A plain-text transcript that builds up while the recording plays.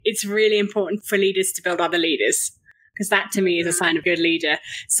it's really important for leaders to build other leaders, because that to me is a sign of a good leader.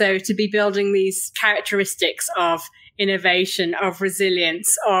 So to be building these characteristics of innovation, of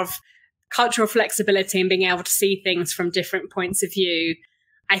resilience, of cultural flexibility and being able to see things from different points of view,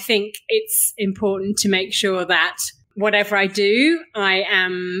 I think it's important to make sure that whatever I do, I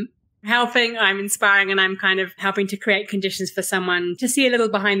am helping, I'm inspiring, and I'm kind of helping to create conditions for someone to see a little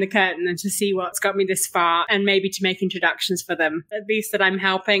behind the curtain and to see what's got me this far, and maybe to make introductions for them, at least that I'm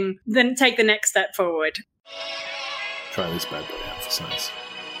helping them take the next step forward. Try this bad boy out for size.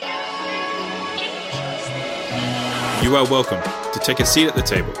 You are welcome to take a seat at the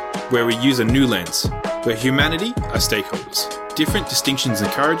table, where we use a new lens, where humanity are stakeholders. Different distinctions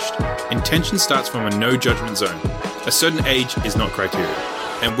encouraged, intention starts from a no-judgment zone. A certain age is not criteria,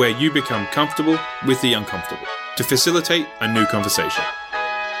 and where you become comfortable with the uncomfortable to facilitate a new conversation.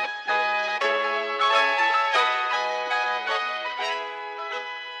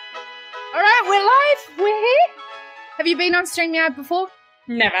 All right, we're live. We're here. Have you been on StreamYard before?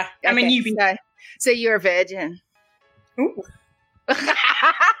 Never. Okay, I mean, you've been. So you're a virgin. Ooh.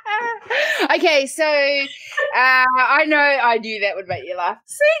 Okay, so I knew that would make you laugh.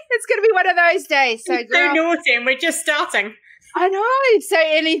 See, it's going to be one of those days. So, it's so naughty, and we're just starting. I know. So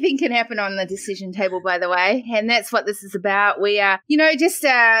anything can happen on the decision table, by the way. And that's what this is about. We are, just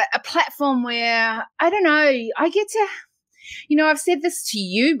a platform where, I don't know, I get to, I've said this to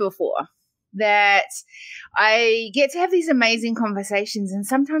you before, that I get to have these amazing conversations, and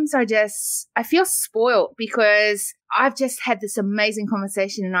sometimes I feel spoiled because I've just had this amazing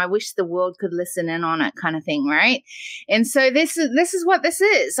conversation and I wish the world could listen in on it, kind of thing, right? And so this is what this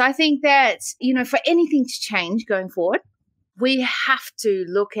is. I think that, for anything to change going forward, we have to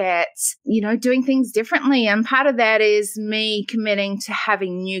look at, doing things differently. And part of that is me committing to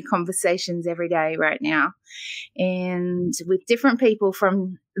having new conversations every day right now, and with different people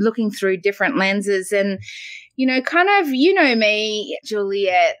from looking through different lenses. And, me,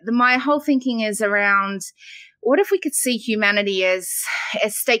 Juliet, my whole thinking is around, what if we could see humanity as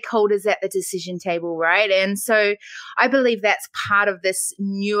stakeholders at the decision table, right? And so I believe that's part of this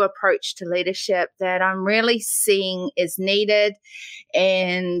new approach to leadership that I'm really seeing is needed,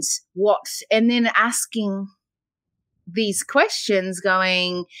 and then asking these questions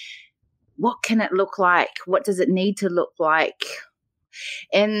going, what can it look like? What does it need to look like?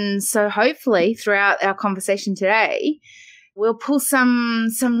 And so hopefully throughout our conversation today, we'll pull some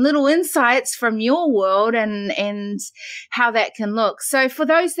little insights from your world and how that can look. So for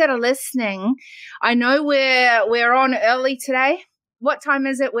those that are listening, I know we're on early today. What time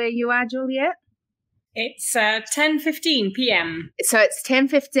is it where you are, Juliet? It's 10:15 p.m. So it's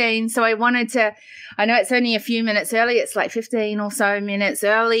 10:15. So I know it's only a few minutes early. It's like 15 or so minutes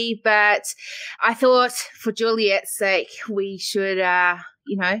early. But I thought for Juliet's sake, we should,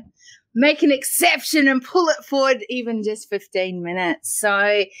 make an exception and pull it forward even just 15 minutes.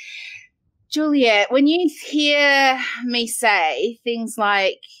 So, Juliet, when you hear me say things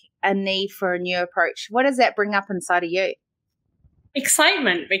like a need for a new approach, what does that bring up inside of you?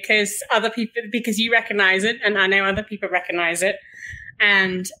 Excitement, because you recognize it, and I know other people recognize it.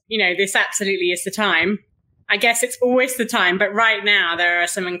 And, this absolutely is the time. I guess it's always the time, but right now there are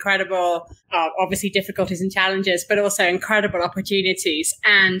some incredible, obviously difficulties and challenges, but also incredible opportunities.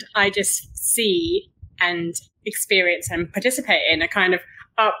 And I just see and experience and participate in a kind of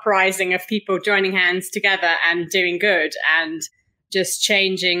uprising of people joining hands together and doing good and just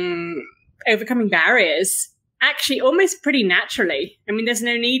overcoming barriers, actually almost pretty naturally. I mean, there's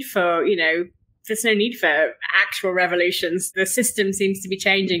no need for actual revolutions. The system seems to be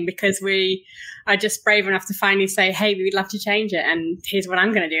changing because we are just brave enough to finally say, hey, we'd love to change it, and here's what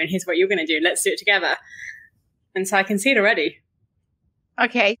I'm going to do, and here's what you're going to do. Let's do it together. And so I can see it already.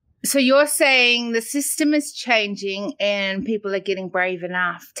 Okay. So you're saying the system is changing and people are getting brave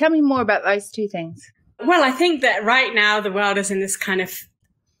enough. Tell me more about those two things. Well, I think that right now the world is in this kind of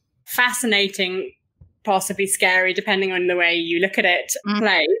fascinating, possibly scary, depending on the way you look at it,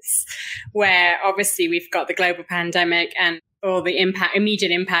 place where obviously we've got the global pandemic and all the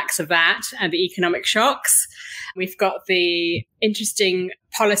immediate impacts of that and the economic shocks. We've got the interesting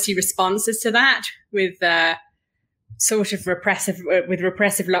policy responses to that with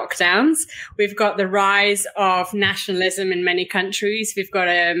repressive lockdowns. We've got the rise of nationalism in many countries. We've got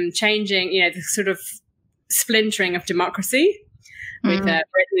changing, the sort of splintering of democracy. With Britain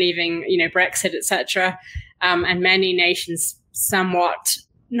leaving, Brexit, etc., and many nations somewhat,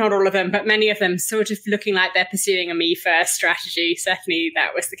 not all of them, but many of them sort of looking like they're pursuing a me first strategy. Certainly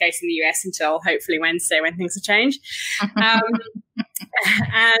that was the case in the US until hopefully Wednesday when things will change.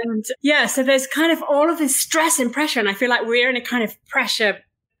 So there's kind of all of this stress and pressure, and I feel like we're in a kind of pressure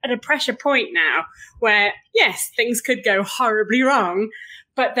at a pressure point now where, yes, things could go horribly wrong,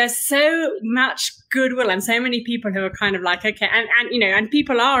 but there's so much goodwill and so many people who are kind of like, okay, and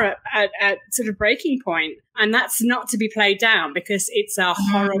people are at sort of breaking point, and that's not to be played down because it's a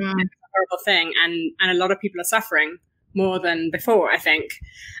horrible thing, and a lot of people are suffering more than before, I think.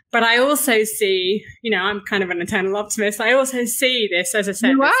 But I also see, I'm kind of an eternal optimist. I also see this, as I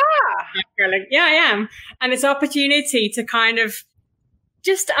said. You are? Yeah, I am. And it's opportunity to kind of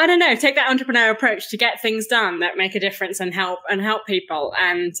just, I don't know, take that entrepreneurial approach to get things done that make a difference and help people.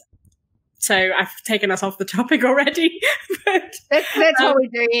 And so I've taken us off the topic already. But that's what we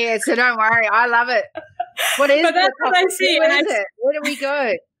do here. So don't worry. I love it. What is but that's what I see. Where is it? Where do we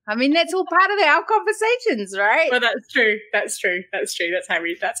go? I mean, that's all part of our conversations, right? Well, that's true.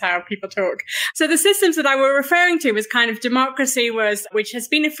 That's how people talk. So the systems that I were referring to was kind of democracy which has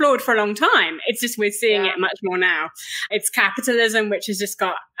been flawed for a long time. It's just we're seeing it much more now. It's capitalism, which has just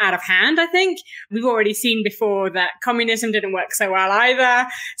got out of hand, I think. We've already seen before that communism didn't work so well either.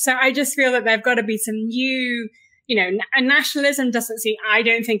 So I just feel that there've got to be some new, and nationalism I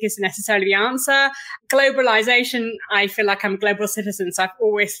don't think is necessarily the answer. Globalization, I feel like I'm a global citizen. So I've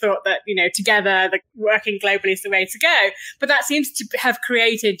always thought that, together, working globally is the way to go. But that seems to have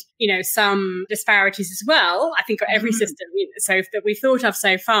created, some disparities as well. I think every system that we thought of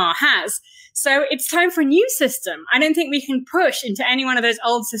so far has. So it's time for a new system. I don't think we can push into any one of those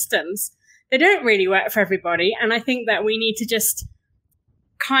old systems. They don't really work for everybody. And I think that we need to just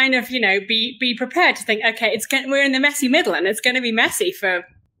kind of, be prepared to think, okay, we're in the messy middle and it's going to be messy for,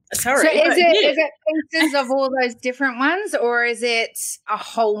 So is it pieces of all those different ones, or is it a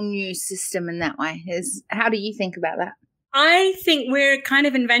whole new system in that way? How do you think about that? I think we're kind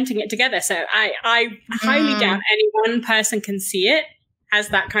of inventing it together. So I highly doubt any one person can see it as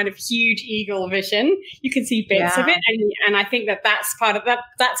that kind of huge eagle vision. You can see bits of it. And I think that's part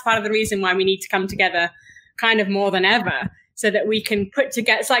of the reason why we need to come together kind of more than ever, so that we can put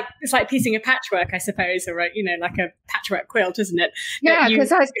together, it's like piecing a patchwork, I suppose, or like a patchwork quilt, isn't it? Yeah,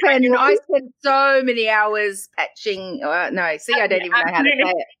 because I spend so many hours patching. I don't even know how to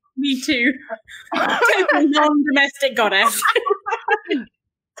say it. Me too. Total non-domestic goddess.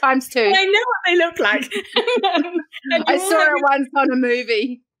 Times 2. I know what they look like. I saw it once on a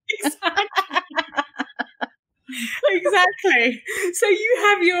movie. Exactly. So you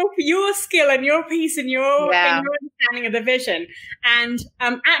have your skill and your piece and your understanding of the vision. And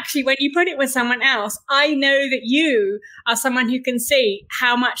actually, when you put it with someone else, I know that you are someone who can see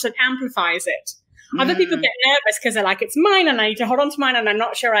how much that amplifies it. Other people get nervous because they're like, it's mine and I need to hold on to mine and I'm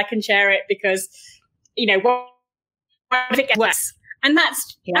not sure I can share it because, what if it gets worse? And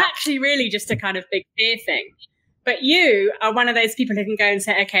that's actually really just a kind of big fear thing. But you are one of those people who can go and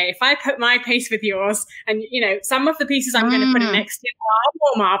say, okay, if I put my piece with yours and, some of the pieces I'm going to put in next to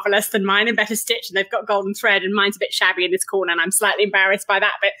are more marvelous than mine and better stitched and they've got golden thread and mine's a bit shabby in this corner and I'm slightly embarrassed by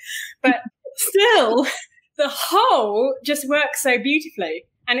that bit. But still, the whole just works so beautifully.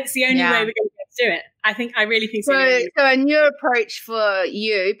 And it's the only way we're going to be able to do it. I really think so. So a new approach for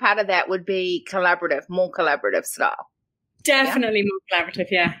you, part of that would be more collaborative style. Definitely more collaborative.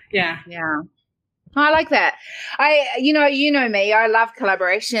 Yeah. I like that. You know me, I love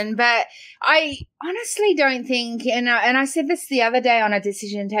collaboration, but I honestly don't think, and I said this the other day on a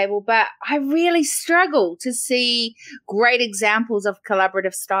decision table, but I really struggle to see great examples of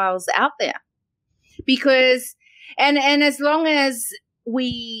collaborative styles out there because, and as long as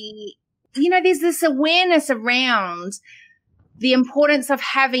we, there's this awareness around the importance of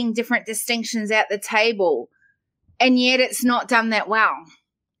having different distinctions at the table, and yet it's not done that well.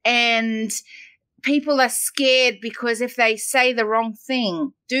 And people are scared because if they say the wrong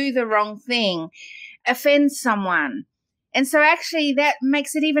thing, do the wrong thing, offend someone. And so actually that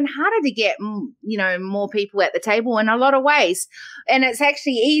makes it even harder to get, more people at the table in a lot of ways. And it's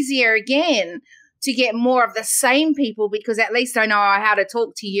actually easier again to get more of the same people because at least I know how to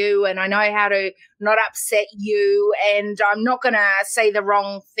talk to you and I know how to not upset you and I'm not going to say the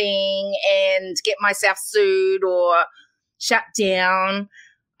wrong thing and get myself sued or shut down.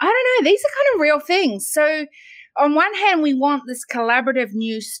 I don't know. These are kind of real things. So on one hand, we want this collaborative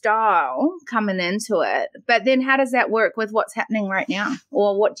new style coming into it, but then how does that work with what's happening right now?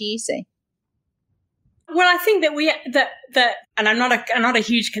 Or what do you see? Well, I think that and I'm not a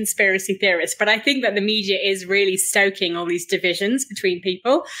huge conspiracy theorist, but I think that the media is really stoking all these divisions between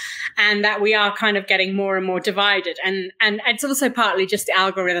people and that we are kind of getting more and more divided. And it's also partly just the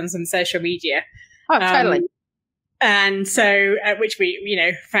algorithms and social media. Oh, totally. And so, which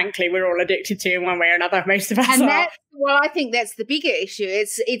we, frankly, we're all addicted to in one way or another. Most of us are. I think that's the bigger issue.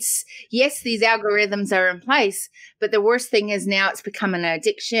 It's yes, these algorithms are in place, but the worst thing is now it's become an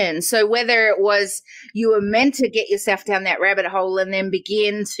addiction. So whether it was you were meant to get yourself down that rabbit hole and then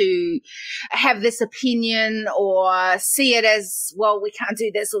begin to have this opinion or see it as, well, we can't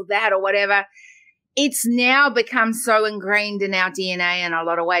do this or that or whatever, it's now become so ingrained in our DNA in a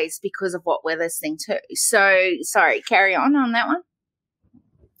lot of ways because of what we're listening to. So, sorry, carry on that one.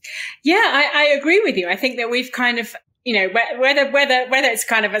 Yeah, I agree with you. I think that we've kind of, whether it's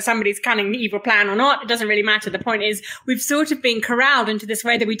kind of somebody's cunning evil plan or not, it doesn't really matter. The point is we've sort of been corralled into this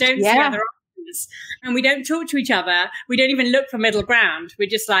way that we don't see other options and we don't talk to each other. We don't even look for middle ground. We're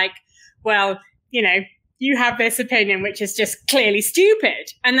just like, well, you have this opinion, which is just clearly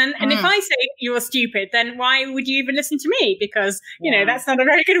stupid. And then, and if I say you're stupid, then why would you even listen to me? Because, that's not a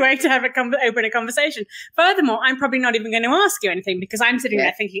very good way to have open a conversation. Furthermore, I'm probably not even going to ask you anything because I'm sitting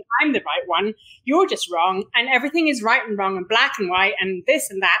there thinking I'm the right one. You're just wrong. And everything is right and wrong and black and white and this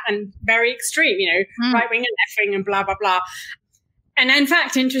and that and very extreme, right wing and left wing and blah, blah, blah. And in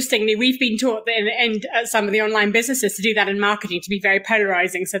fact, interestingly, we've been taught that in some of the online businesses to do that in marketing, to be very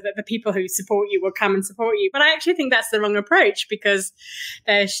polarizing so that the people who support you will come and support you. But I actually think that's the wrong approach because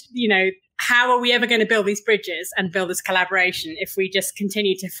there's, how are we ever going to build these bridges and build this collaboration if we just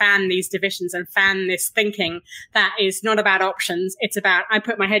continue to fan these divisions and fan this thinking that is not about options? It's about, I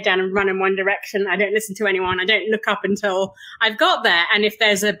put my head down and run in one direction. I don't listen to anyone. I don't look up until I've got there. And if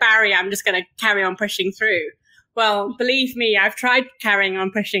there's a barrier, I'm just going to carry on pushing through. Well, believe me, I've tried carrying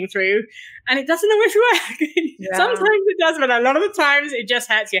on pushing through and it doesn't always work. Yeah. Sometimes it does, but a lot of the times it just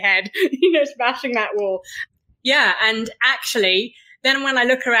hurts your head, smashing that wall. Yeah. And actually, then when I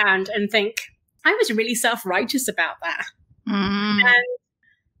look around and think, I was really self-righteous about that. And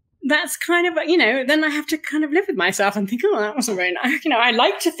that's kind of, then I have to kind of live with myself and think, oh, that wasn't very nice. I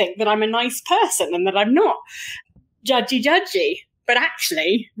like to think that I'm a nice person and that I'm not judgy. But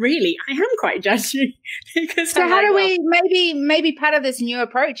actually, really, I am quite judgy. So how do we, maybe part of this new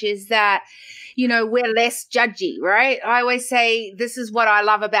approach is that, we're less judgy, right? I always say this is what I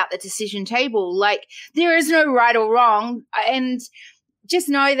love about the decision table. Like there is no right or wrong. And just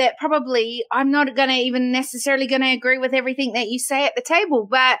know that probably I'm not going to even necessarily going to agree with everything that you say at the table,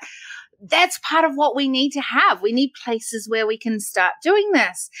 but that's part of what we need to have. We need places where we can start doing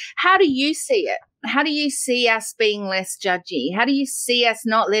this. How do you see it? How do you see us being less judgy? How do you see us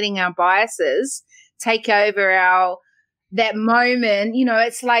not letting our biases take over that moment?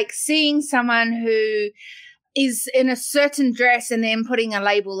 It's like seeing someone who is in a certain dress and then putting a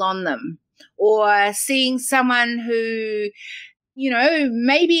label on them, or seeing someone who,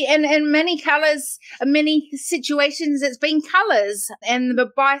 maybe in many colors, many situations, it's been colors and the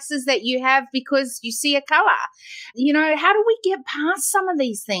biases that you have because you see a color. How do we get past some of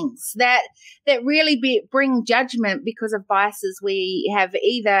these things that really bring judgment because of biases we have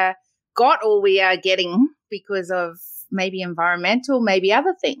either got or we are getting because of maybe environmental, maybe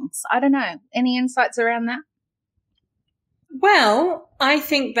other things? I don't know. Any insights around that? Well, I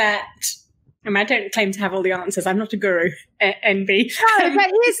think that I don't claim to have all the answers. I'm not a guru, NB. No,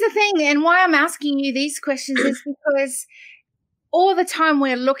 but here's the thing, and why I'm asking you these questions is because all the time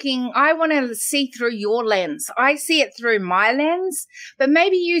we're looking, I want to see through your lens. I see it through my lens, but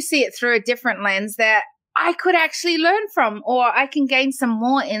maybe you see it through a different lens that I could actually learn from, or I can gain some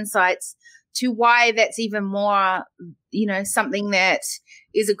more insights to why that's even more, something that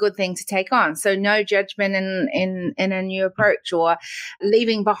is a good thing to take on. So no judgment in a new approach, or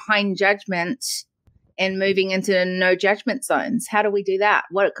leaving behind judgment and moving into no judgment zones. How do we do that?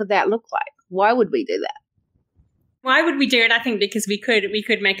 What could that look like? Why would we do that? Why would we do it? I think because we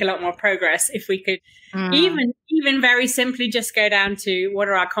could make a lot more progress if we could even very simply just go down to what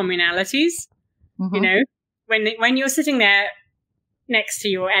are our commonalities. When you're sitting there next to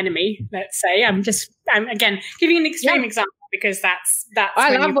your enemy, let's say, I'm again giving an extreme example because that's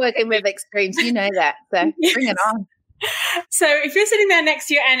I love working with extremes, that, so yes. Bring it on. So if you're sitting there next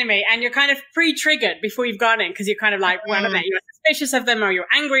to your enemy and you're kind of pre-triggered before you've gone in because you're kind of like, well, you're suspicious of them, or you're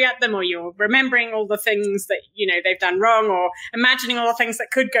angry at them, or you're remembering all the things that they've done wrong, or imagining all the things that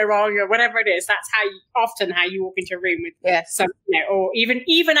could go wrong, or whatever it is. That's how you walk into a room with some, or even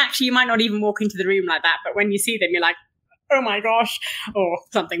actually you might not even walk into the room like that, but when you see them, you're like, oh my gosh, or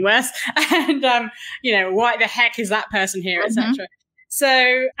something worse. And, why the heck is that person here, etc.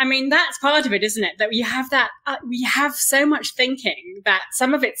 So, I mean, that's part of it, isn't it? That we have so much thinking that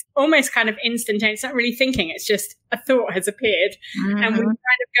some of it's almost kind of instantaneous. It's not really thinking. It's just a thought has appeared and we kind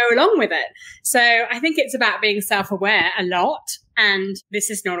of go along with it. So I think it's about being self-aware a lot. And this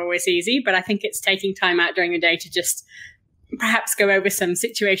is not always easy, but I think it's taking time out during the day to just perhaps go over some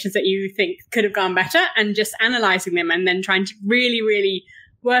situations that you think could have gone better and just analyzing them and then trying to really, really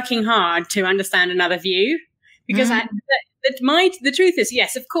working hard to understand another view. Because the truth is,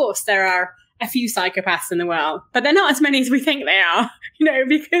 yes, of course, there are a few psychopaths in the world, but they're not as many as we think they are,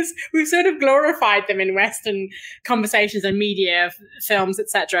 because we've sort of glorified them in Western conversations and media, films,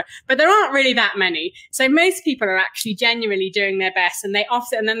 etc. But there aren't really that many. So most people are actually genuinely doing their best, and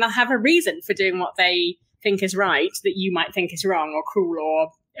and then they'll have a reason for doing what they think is right that you might think is wrong or cruel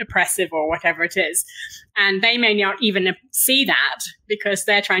or oppressive or whatever it is. And they may not even see that because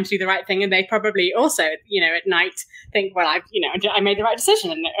they're trying to do the right thing. And they probably also, at night think, well, I made the right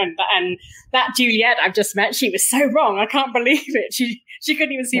decision. And that Juliet I've just met, she was so wrong. I can't believe it. She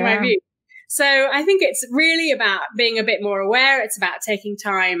couldn't even see my view. So I think it's really about being a bit more aware. It's about taking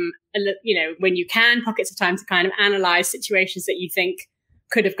time, when you can, pockets of time to kind of analyze situations that you think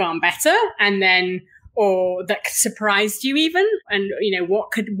could have gone better. And then or that surprised you even, and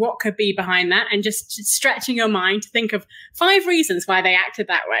what could be behind that, and just stretching your mind to think of 5 reasons why they acted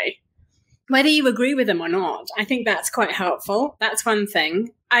that way, whether you agree with them or not. I think that's quite helpful. That's one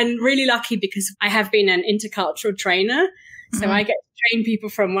thing. I'm really lucky because I have been an intercultural trainer, so I get to train people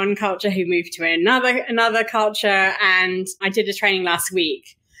from one culture who move to another culture. And I did a training last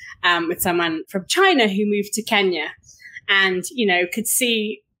week with someone from China who moved to Kenya, and could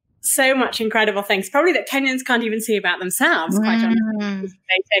see so much incredible things, probably that Kenyans can't even see about themselves, quite honestly.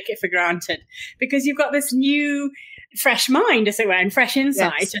 They take it for granted because you've got this new, fresh mind, as it were, and fresh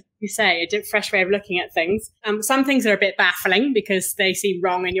insight, as you say, a fresh way of looking at things. Some things are a bit baffling because they seem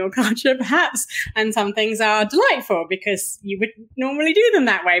wrong in your culture, perhaps, and some things are delightful because you would normally do them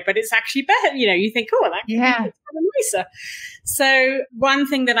that way, but it's actually better. You think, oh, that could be kind of nicer. So one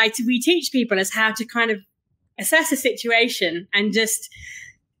thing that we teach people is how to kind of assess a situation and just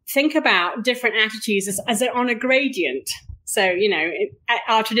think about different attitudes as on a gradient. So,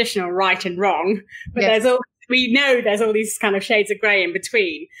 our traditional right and wrong, but we know there's all these kind of shades of grey in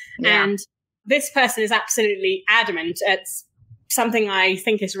between. Yeah. And this person is absolutely adamant at something I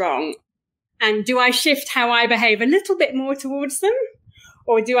think is wrong. And do I shift how I behave a little bit more towards them?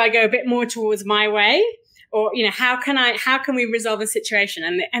 Or do I go a bit more towards my way? Or, how can we resolve the situation?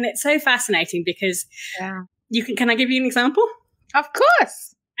 And it's so fascinating because can I give you an example? Of course.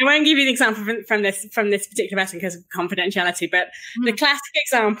 I won't give you the example from this particular person because of confidentiality, but the classic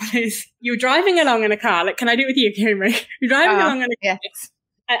example is you're driving along in a car. Like, can I do it with you, Karen? You're driving along in a car.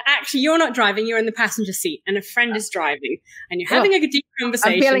 Actually, you're not driving. You're in the passenger seat, and a friend is driving, and you're having a deep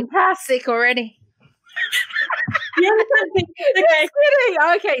conversation. I'm feeling past sick already.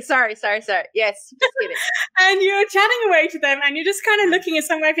 Okay, sorry. Yes, just kidding. And you're chatting away to them, and you're just kind of looking at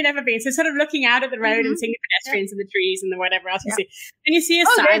somewhere you've never been. So sort of looking out at the road and seeing the pedestrians and the trees and the whatever else you see. And you see a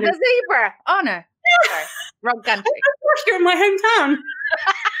sign. There's a zebra. Oh no, sorry, wrong country. Oh gosh, you're in my hometown.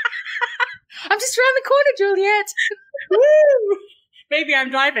 I'm just around the corner, Juliet. Woo! Maybe I'm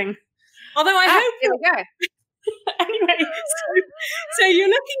driving. Although I hope. Here we go. Anyway, so you're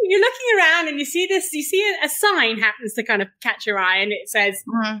looking around and you see a sign happens to kind of catch your eye, and it says,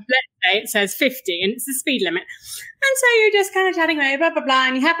 let's say it says 50, and it's the speed limit. And so you're just kind of chatting away, blah, blah, blah,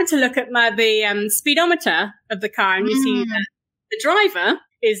 and you happen to look at the speedometer of the car, and you see that the driver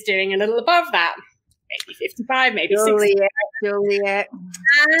is doing a little above that, maybe 55, maybe 60. Juliet.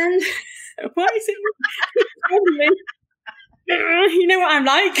 And why is it? You know what I'm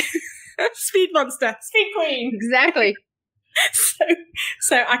like? Speed monster, speed queen. Exactly.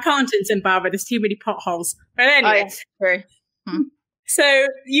 So I can't in Zimbabwe. There's too many potholes. But anyway, true. So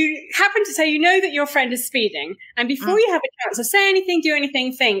you happen to say that your friend is speeding, and before you have a chance to say anything, do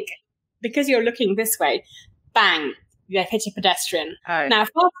anything, think, because you're looking this way, bang, you've hit a pedestrian. Oh. Now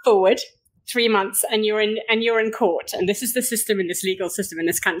fast forward 3 months, and you're in court, and this is the system in this legal system in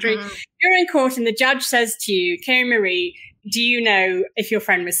this country. You're in court, and the judge says to you, Karen Marie, do you know if your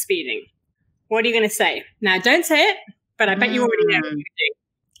friend was speeding? What are you going to say? Now, don't say it, but I bet you already know what you do.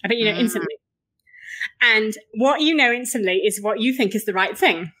 I bet you know instantly. And what you know instantly is what you think is the right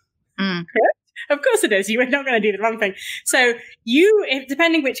thing. Correct? Of course it is. You are not going to do the wrong thing. So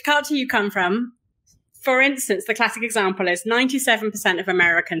depending which culture you come from, for instance, the classic example is 97% of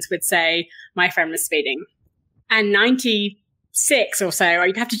Americans would say my friend was speeding. And 96 or so, or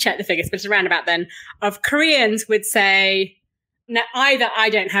you'd have to check the figures, but it's around about then, of Koreans would say either I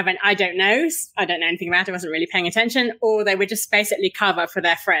don't know anything about it, wasn't really paying attention, or they would just basically cover for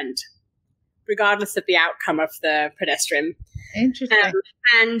their friend, regardless of the outcome of the pedestrian. Interesting.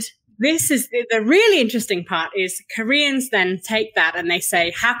 And this is the really interesting part is Koreans then take that and they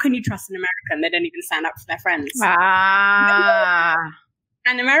say, how can you trust an American? They don't even stand up for their friends.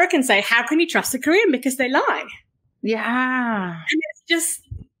 And Americans say, how can you trust a Korean? Because they lie. Yeah. And it's just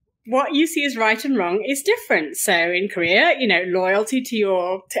what you see as right and wrong is different. So in Korea, loyalty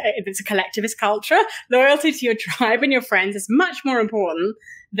to if it's a collectivist culture, loyalty to your tribe and your friends is much more important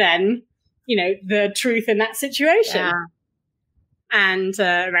than, the truth in that situation. Yeah. And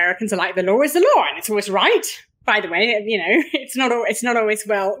Americans are like, the law is the law and it's always right. By the way, it's not always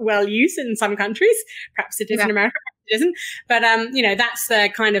well used in some countries. Perhaps it is in America, perhaps it isn't. But, that's the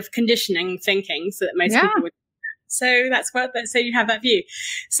kind of conditioning thinking so that most people would. So so you have that view.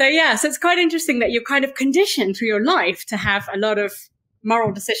 So so it's quite interesting that you're kind of conditioned through your life to have a lot of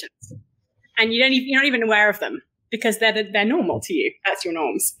moral decisions, and you're not even aware of them because they're normal to you. That's your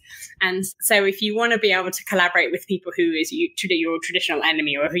norms. And so if you want to be able to collaborate with people who is your traditional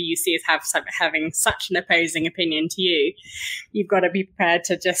enemy or who you see as having such an opposing opinion to you, you've got to be prepared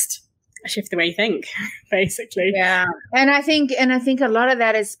to just shift the way you think, basically. Yeah. And I think a lot of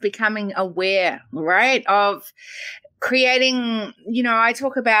that is becoming aware, right, of creating, I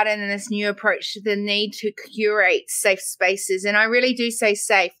talk about in this new approach, the need to curate safe spaces. And I really do say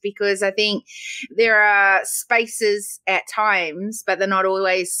safe because I think there are spaces at times, but they're not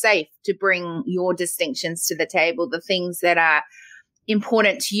always safe to bring your distinctions to the table, the things that are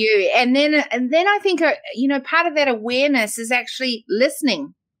important to you. And then I think, part of that awareness is actually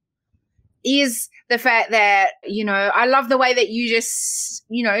listening. Is the fact that, I love the way that you just,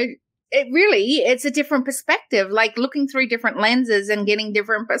 it's a different perspective, like looking through different lenses and getting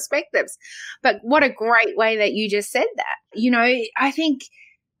different perspectives. But what a great way that you just said that. I think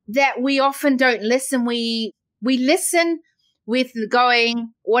that we often don't listen. We listen with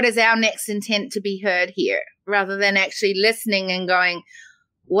going, what is our next intent to be heard here? Rather than actually listening and going,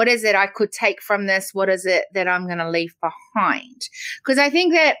 what is it I could take from this? What is it that I'm going to leave behind? Because I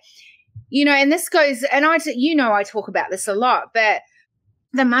think that, and this goes, and I talk about this a lot, but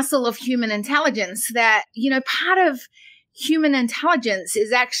the muscle of human intelligence that, part of human intelligence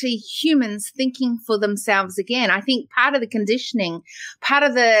is actually humans thinking for themselves again. I think part of the conditioning, part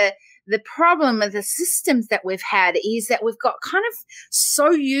of the problem of the systems that we've had is that we've got kind of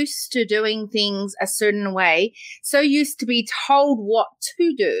so used to doing things a certain way, so used to be told what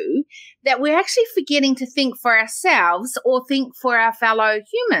to do, that we're actually forgetting to think for ourselves or think for our fellow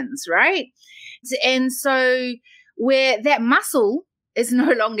humans, right? And so where that muscle is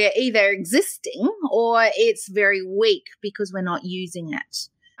no longer either existing or it's very weak because we're not using it.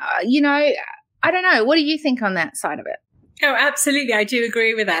 I don't know. What do you think on that side of it? Oh, absolutely. I do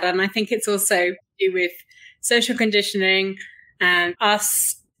agree with that. And I think it's also to do with social conditioning and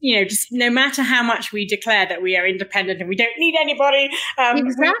us, just no matter how much we declare that we are independent and we don't need anybody.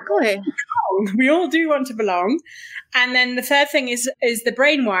 Exactly. We all do want to belong. And then the third thing is the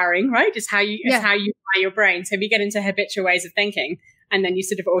brain wiring, right? Is how you wire your brain. So if you get into habitual ways of thinking and then you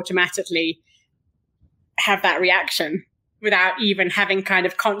sort of automatically have that reaction without even having kind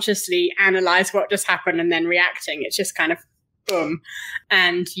of consciously analyzed what just happened and then reacting. It's just kind of boom.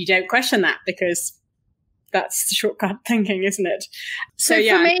 And you don't question that because that's the shortcut thinking, isn't it? So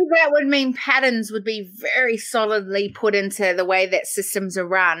for me, that would mean patterns would be very solidly put into the way that systems are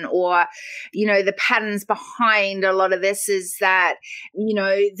run, or, the patterns behind a lot of this is that,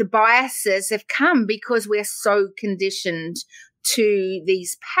 the biases have come because we're so conditioned to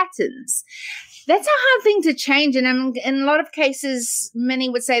these patterns. That's a hard thing to change. And in a lot of cases, many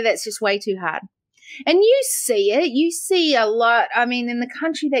would say that's just way too hard. And you see it. You see a lot. I mean, in the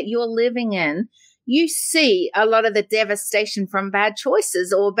country that you're living in, you see a lot of the devastation from bad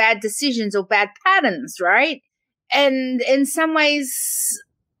choices or bad decisions or bad patterns, right? And in some ways,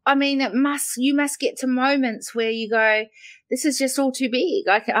 I mean, you must get to moments where you go, this is just all too big.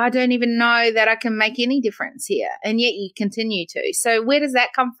 I don't even know that I can make any difference here. And yet you continue to. So where does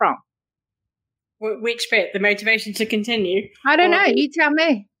that come from? Which bit? The motivation to continue? I don't know. You tell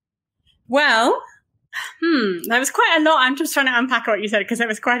me. Well, there was quite a lot. I'm just trying to unpack what you said because there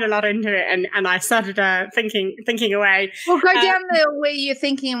was quite a lot into it, and I started thinking away. We'll go down where you're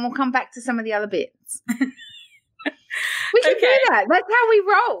thinking, and we'll come back to some of the other bits. We can do that. That's how we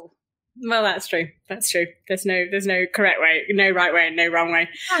roll. Well, that's true. That's true. There's no correct way, no right way, and no wrong way.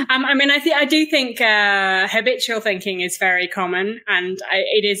 I mean, I do think habitual thinking is very common, and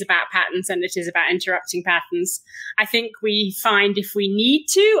it is about patterns, and it is about interrupting patterns. I think we find if we need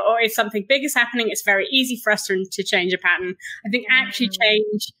to, or if something big is happening, it's very easy for us to change a pattern. I think actually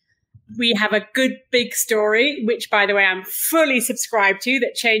change. We have a good big story, which, by the way, I'm fully subscribed to.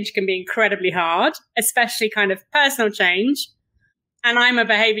 That change can be incredibly hard, especially kind of personal change. And I'm a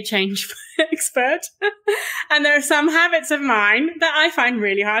behavior change expert. And there are some habits of mine that I find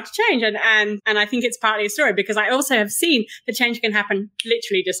really hard to change. And I think it's partly a story because I also have seen that change can happen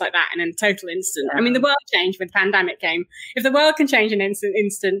literally just like that in a total instant. I mean, the world changed when the pandemic came. If the world can change in an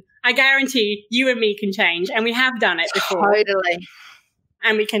instant, I guarantee you and me can change. And we have done it before. Totally.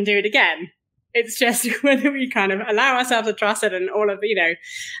 And we can do it again. It's just whether we kind of allow ourselves to trust it and all of,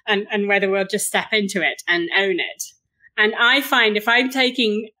 and whether we'll just step into it and own it. And I find if I'm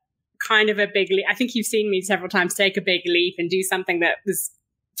taking kind of a big leap, I think you've seen me several times take a big leap and do something that was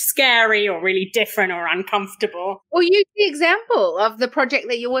scary or really different or uncomfortable. Well, use the example of the project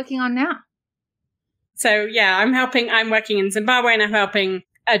that you're working on now. So, yeah, I'm working in Zimbabwe and I'm helping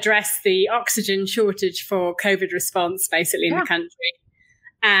address the oxygen shortage for COVID response basically in the country.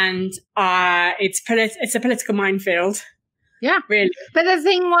 And it's a political minefield. Yeah. Really. But the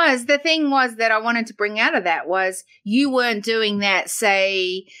thing was that I wanted to bring out of that was you weren't doing that,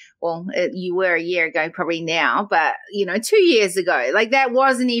 say, well, you were a year ago probably now, but, 2 years ago. Like that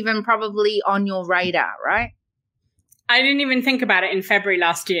wasn't even probably on your radar, right? I didn't even think about it in February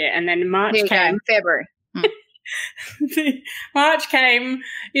last year. And then March came. February. March came,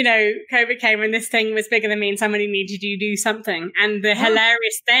 COVID came and this thing was bigger than me and somebody needed to do something. And the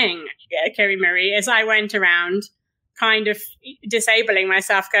hilarious thing, Kerry Marie, is I went around kind of disabling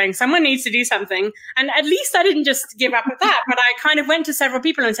myself going, someone needs to do something. And at least I didn't just give up at that, but I kind of went to several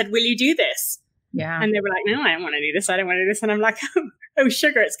people and said, will you do this? Yeah. And they were like, no, I don't want to do this. I don't want to do this. And I'm like, oh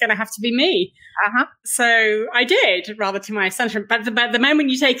sugar, it's going to have to be me. So I did, rather to my astonishment. But the moment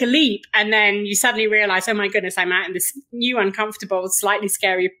you take a leap and then you suddenly realize, oh my goodness, I'm out in this new, uncomfortable, slightly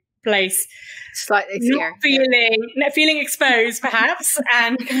scary place. Slightly not feeling exposed perhaps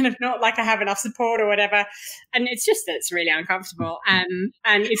and kind of not like I have enough support or whatever, and it's really uncomfortable and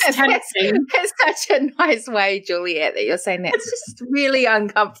it's tempting. It's such a nice way, Juliet, that you're saying that. It's just really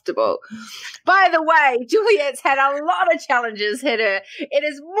uncomfortable. By the way, Juliet's had a lot of challenges hit her. It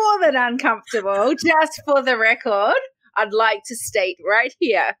is more than uncomfortable. Just for the record, I'd like to state right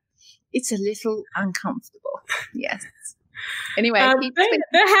here, it's a little uncomfortable. Yes. Anyway,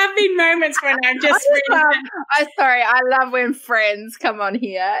 there have been moments when I'm just I love when friends come on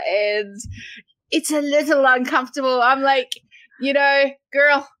here and it's a little uncomfortable. I'm like,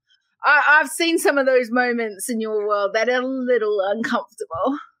 girl, I've seen some of those moments in your world that are a little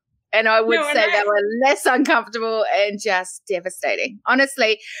uncomfortable. And I would say they were less uncomfortable and just devastating.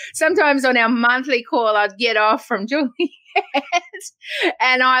 Honestly, sometimes on our monthly call, I'd get off from Juliet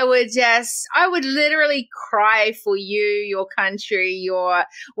and I would literally cry for you, your country,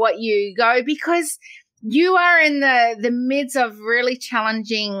 what you go, because you are in the midst of really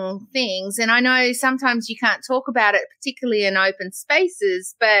challenging things. And I know sometimes you can't talk about it, particularly in open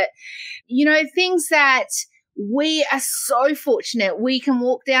spaces, but, things that we are so fortunate. We can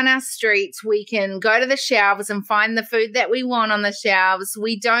walk down our streets. We can go to the shelves and find the food that we want on the shelves.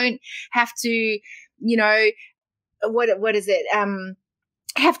 We don't have to, what is it?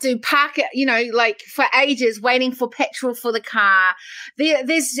 Have to park, like for ages waiting for petrol for the car.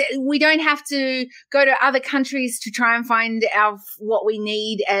 We don't have to go to other countries to try and find what we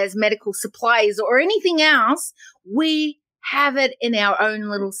need as medical supplies or anything else. We have it in our own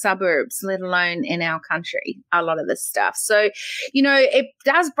little suburbs, let alone in our country, a lot of this stuff. So, it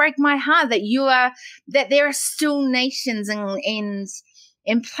does break my heart that there are still nations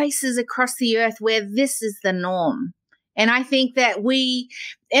and places across the earth where this is the norm. And I think that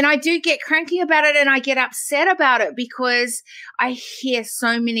and I do get cranky about it and I get upset about it because I hear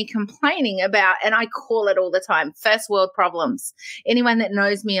so many complaining about, and I call it all the time, first world problems. Anyone that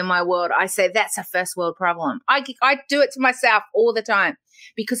knows me in my world, I say that's a first world problem. I do it to myself all the time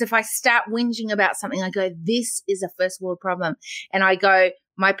because if I start whinging about something, I go, this is a first world problem. And I go,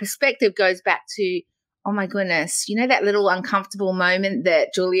 my perspective goes back to, oh my goodness, that little uncomfortable moment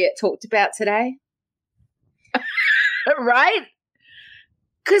that Juliet talked about today? Right?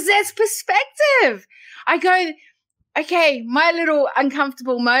 Because that's perspective. I go, okay, my little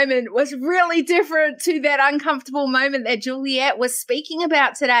uncomfortable moment was really different to that uncomfortable moment that Juliet was speaking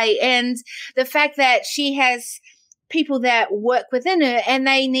about today. And the fact that she has people that work within it and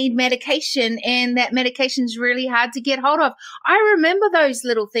they need medication, and that medication's really hard to get hold of. I remember those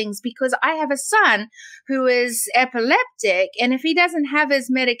little things because I have a son who is epileptic, and if he doesn't have his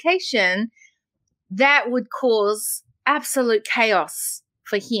medication, that would cause absolute chaos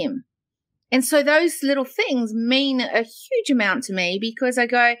for him. And so those little things mean a huge amount to me because I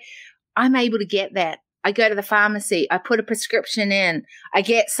go, I'm able to get that. I go to the pharmacy, I put a prescription in, I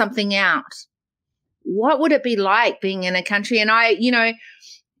get something out. What would it be like being in a country? And I,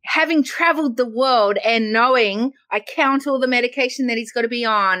 having traveled the world and knowing I count all the medication that he's got to be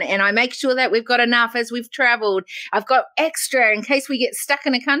on, and I make sure that we've got enough as we've traveled. I've got extra in case we get stuck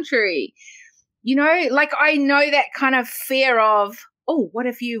in a country. I know that kind of fear of, oh, what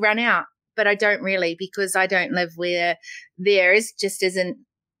if you run out? But I don't really, because I don't live where there isn't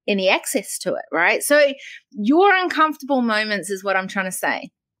any access to it, right? So your uncomfortable moments is what I'm trying to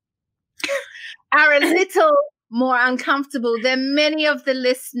say are a little more uncomfortable than many of the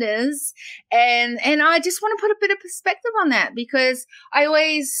listeners. And I just want to put a bit of perspective on that because I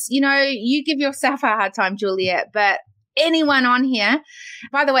always, you give yourself a hard time, Juliet, but anyone on here,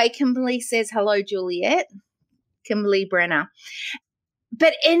 by the way, Kimberly says, hello, Juliet, Kimberly Brenner.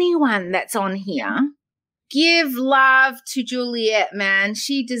 But anyone that's on here, give love to Juliet, man.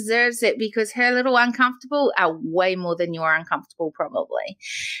 She deserves it because her little uncomfortable are way more than your uncomfortable, probably.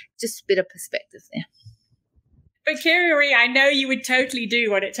 Just a bit of perspective there. But Kiri, I know you would totally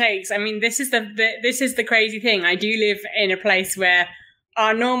do what it takes. I mean, this is the crazy thing. I do live in a place where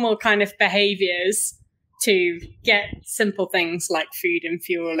our normal kind of behaviors to get simple things like food and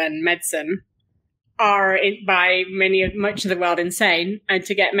fuel and medicine are by much of the world insane. And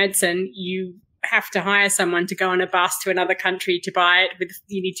to get medicine, you have to hire someone to go on a bus to another country to buy it.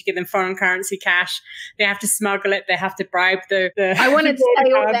 You need to give them foreign currency cash. They have to smuggle it. They have to bribe the I wanted to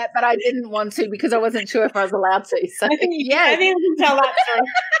say all that, but I didn't want to because I wasn't sure if I was allowed to. So I think we can tell that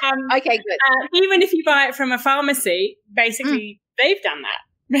story. Okay, good. Even if you buy it from a pharmacy, basically they've done that.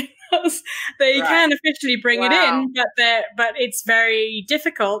 Because they can officially bring it in, but it's very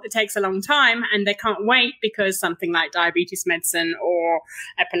difficult. It takes a long time, and they can't wait because something like diabetes medicine or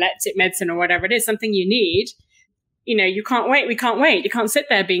epileptic medicine or whatever it is, something you need, you can't wait. We can't wait. You can't sit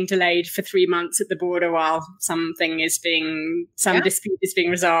there being delayed for 3 months at the border while some dispute is being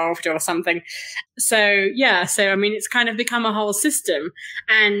resolved or something. So I mean, it's kind of become a whole system,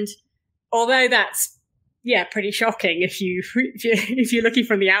 and although that's pretty shocking if you're looking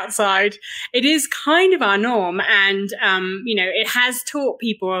from the outside. It is kind of our norm, and it has taught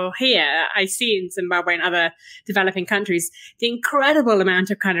people here. I see in Zimbabwe and other developing countries the incredible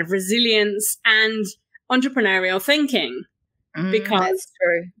amount of kind of resilience and entrepreneurial thinking, because that's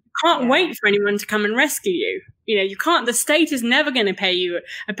true. You can't wait for anyone to come and rescue you. You can't. The state is never going to pay you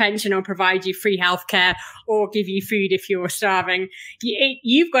a pension or provide you free healthcare or give you food if you're starving.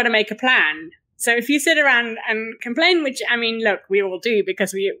 You've got to make a plan. So if you sit around and complain, which, I mean, look, we all do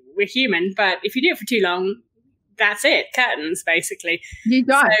because we're human, but if you do it for too long, that's it. Curtains, basically. You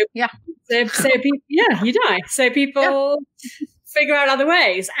die. So people, you die. So people figure out other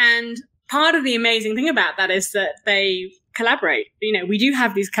ways. And part of the amazing thing about that is that they collaborate. We do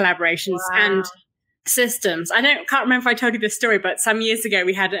have these collaborations and systems. Can't remember if I told you this story, but some years ago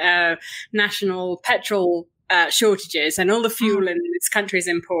we had a national petrol shortages, and all the fuel in this country is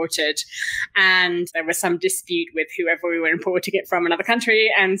imported, and there was some dispute with whoever we were importing it from another country,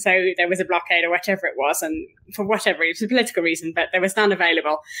 and so there was a blockade or whatever it was, and for whatever it was a political reason, but there was none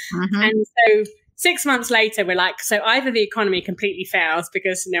available. And so 6 months later we're like, so either the economy completely fails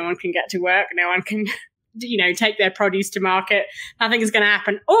because no one can get to work, no one can take their produce to market, nothing is going to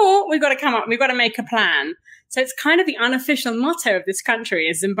happen, or we've got to make a plan. So it's kind of the unofficial motto of this country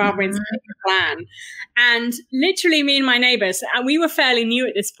is Zimbabweans make a plan. And literally me and my neighbors, we were fairly new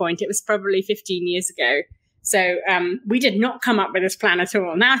at this point. It was probably 15 years ago. So we did not come up with this plan at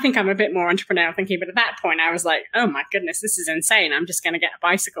all. Now I think I'm a bit more entrepreneurial thinking, but at that point I was like, oh my goodness, this is insane. I'm just going to get a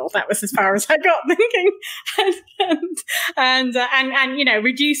bicycle. That was as far as I got thinking, and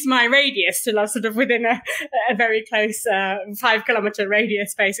reduce my radius to sort of within a very close 5 kilometer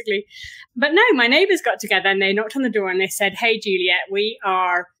radius, basically. But no, my neighbors got together and they knocked on the door and they said, hey, Juliet, we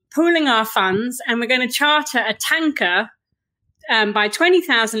are pooling our funds and we're going to charter a tanker by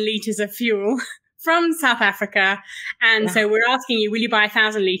 20,000 litres of fuel from South Africa. And so we're asking you, will you buy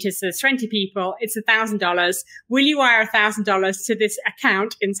 1,000 litres? So there's 20 people. It's $1,000. Will you wire $1,000 to this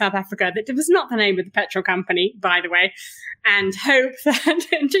account in South Africa? That was not the name of the petrol company, by the way, and hope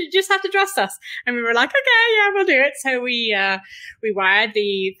that you just have to trust us. And we were like, okay, yeah, we'll do it. So we wired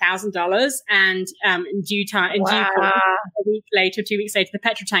the $1,000 and, in due course, a week later, 2 weeks later, the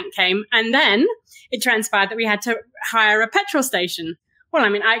petrol tank came. And then it transpired that we had to hire a petrol station. Well, I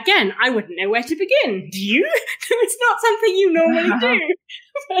mean, I wouldn't know where to begin. Do you? It's not something you normally do.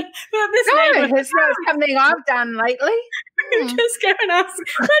 but this it's not something I've done lately. Just go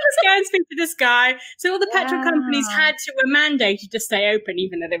and speak to this guy. So all the petrol companies were mandated to stay open,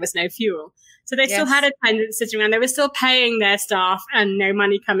 even though there was no fuel. So they still had attendants sitting around. They were still paying their staff and no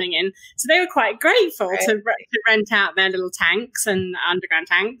money coming in. So they were quite grateful to rent out their little tanks and underground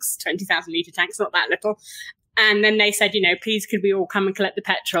tanks, 20,000 litre tanks, not that little. And then they said, please could we all come and collect the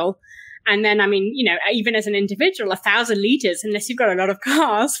petrol? And then, I mean, even as an individual, 1,000 litres, unless you've got a lot of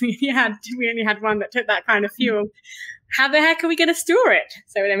cars, we only had one that took that kind of fuel. How the heck are we going to store it?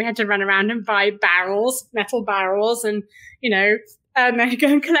 So then we had to run around and buy metal barrels, and, and then go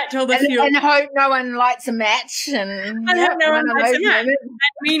and collect all the fuel. And hope no one lights a match. And hope no one lights a match. And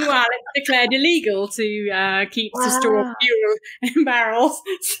meanwhile, it's declared illegal to store fuel in barrels.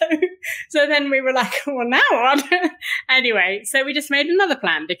 So then we were like, well, now what? Anyway, so we just made another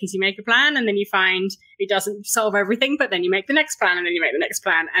plan, because you make a plan and then you find it doesn't solve everything, but then you make the next plan and then you make the next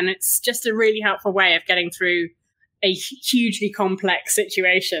plan. And it's just a really helpful way of getting through a hugely complex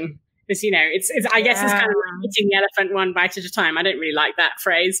situation. Because, I guess it's kind of like eating the elephant one bite at a time. I don't really like that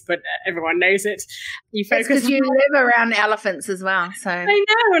phrase, but everyone knows it. You focus because you live around elephants as well. So I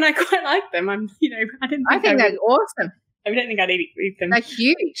know, and I quite like them. I think they're awesome. I don't think I'd eat them. They're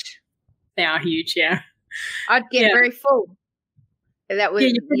huge. They are huge, yeah. I'd get very full. That would,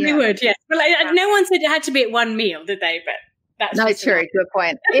 you probably would, yeah. Well, no one said it had to be at one meal, did they? But that's no, true. Good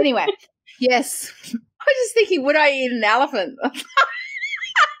point. Anyway, yes. I was just thinking, would I eat an elephant?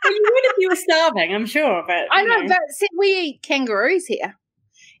 Well, you would if you were starving, I'm sure. But I know, but see, we eat kangaroos here.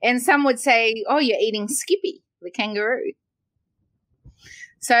 And some would say, oh, you're eating Skippy, the kangaroo.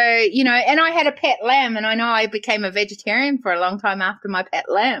 So, and I had a pet lamb, and I know I became a vegetarian for a long time after my pet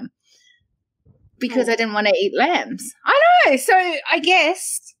lamb because I didn't want to eat lambs. I know. So I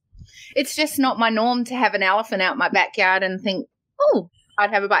guess it's just not my norm to have an elephant out my backyard and think, oh,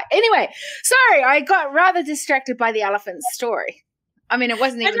 I'd have a bite. Anyway, sorry, I got rather distracted by the elephant story. I mean, it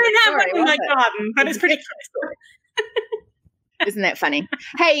wasn't even a story. I don't have one in my garden, but it's pretty close. Isn't that funny?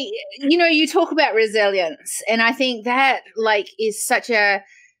 Hey, you talk about resilience, and I think that is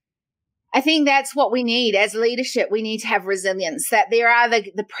I think that's what we need as leadership. We need to have resilience, that there are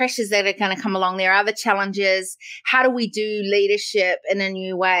the pressures that are going to come along. There are the challenges. How do we do leadership in a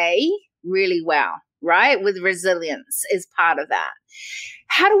new way really well, right? With resilience is part of that.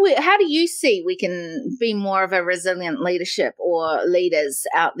 How do you see we can be more of a resilient leadership or leaders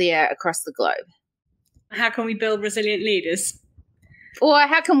out there across the globe? How can we build resilient leaders? Or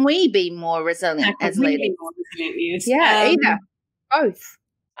how can we be more resilient as leaders? Be more resilient leaders? Yeah, either. Both.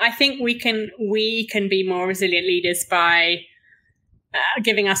 I think we can be more resilient leaders by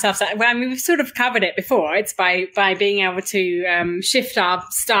giving ourselves that. Well, I mean, we've sort of covered it before. It's by being able to shift our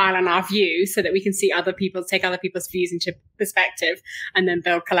style and our view so that we can see take other people's views into perspective, and then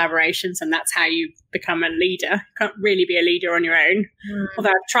build collaborations. And that's how you become a leader. You can't really be a leader on your own.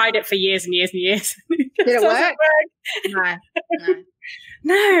 Although I've tried it for years and years and years. Did it work?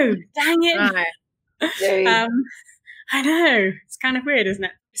 No. Dang it. No. I know. It's kind of weird, isn't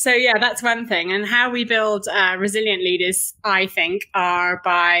it? So, yeah, that's one thing. And how we build resilient leaders, I think, are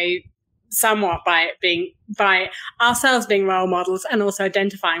by ourselves being role models, and also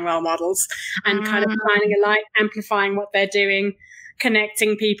identifying role models and kind of shining a light, amplifying what they're doing.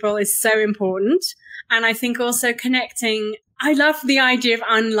 Connecting people is so important. And I think also I love the idea of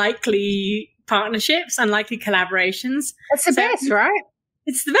unlikely partnerships, unlikely collaborations. That's the best, right?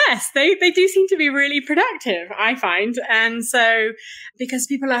 It's the best. They do seem to be really productive, I find. And so, because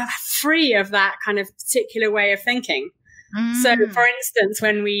people are free of that kind of particular way of thinking. So, for instance,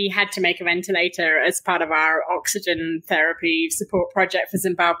 when we had to make a ventilator as part of our oxygen therapy support project for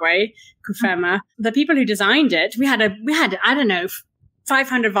Zimbabwe, Kufema, the people who designed it, we had, I don't know,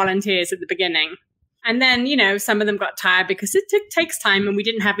 500 volunteers at the beginning. And then, some of them got tired because it takes time,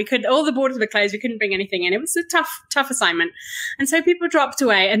 and all the borders were closed. We couldn't bring anything in. It was a tough assignment. And so people dropped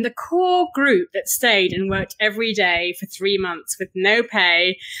away, and the core group that stayed and worked every day for 3 months with no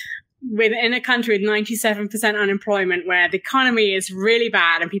pay, in a country with 97% unemployment, where the economy is really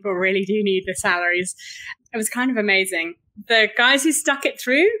bad and people really do need the salaries. It was kind of amazing. The guys who stuck it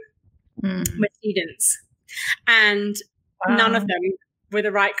through were students. And none of them were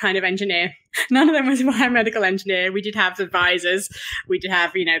the right kind of engineer. None of them was a biomedical engineer. We did have advisors. We did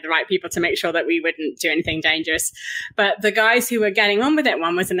have, the right people to make sure that we wouldn't do anything dangerous. But the guys who were getting on with it,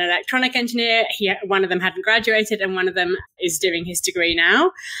 one was an electronic engineer. One of them hadn't graduated, and one of them is doing his degree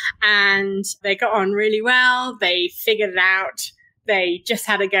now. And they got on really well. They figured it out. They just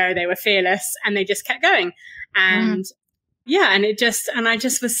had a go. They were fearless, and they just kept going. And and I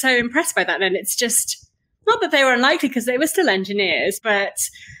just was so impressed by that. And it's just not that they were unlikely, because they were still engineers, but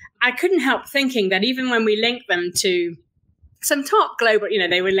I couldn't help thinking that even when we linked them to some top global,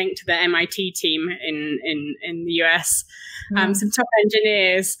 they were linked to the MIT team in the US, some top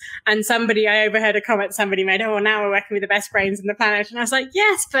engineers, and I overheard a comment somebody made, oh, well, now we're working with the best brains on the planet. And I was like,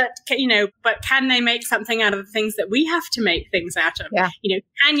 yes, but can they make something out of the things that we have to make things out of? Yeah.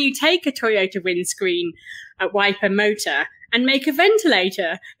 Can you take a Toyota windscreen, a wiper motor, and make a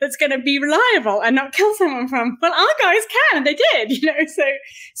ventilator that's going to be reliable and not kill someone from? Well, our guys can, and they did,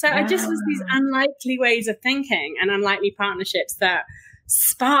 So I just was these unlikely ways of thinking and unlikely partnerships that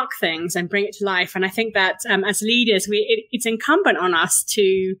spark things and bring it to life. And I think that as leaders, it's incumbent on us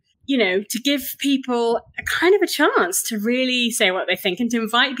to give people a kind of a chance to really say what they think and to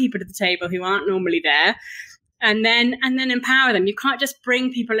invite people to the table who aren't normally there. And then empower them. You can't just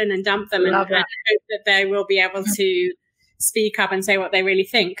bring people in and dump them and hope that they will be able to speak up and say what they really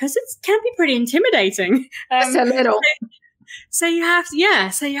think, because it can be pretty intimidating. Just a little. So you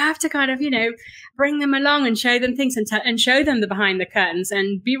have to kind of, bring them along and show them things and show them the behind the curtains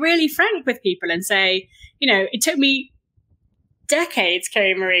and be really frank with people and say, it took me decades,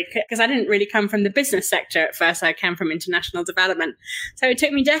 Kerry Marie, because I didn't really come from the business sector at first. I came from international development. So it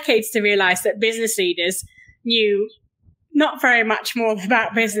took me decades to realize that business leaders knew not very much more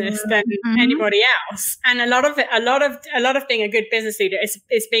about business than anybody else. And a lot of being a good business leader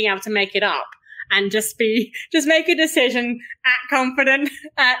is being able to make it up and just make a decision, act confident.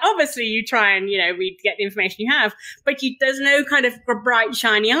 Obviously you try and, we get the information you have, but there's no kind of bright,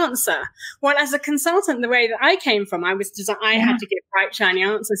 shiny answer. Well, as a consultant, the way that I came from, I had to give bright, shiny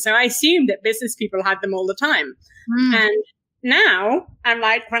answers. So I assumed that business people had them all the time. And now I'm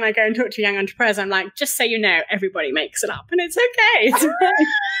like, when I go and talk to young entrepreneurs, I'm like, just so you know, everybody makes it up and it's okay.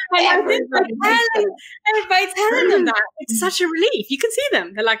 By telling them that, it's such a relief. You can see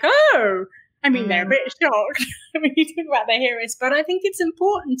them. They're like, oh, I mean, they're a bit shocked when you talk about their heroes, but I think it's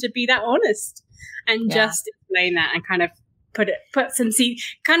important to be that honest and just explain that and kind of put some seed,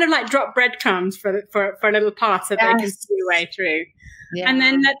 kind of like drop breadcrumbs for a little path so they can see the way through, and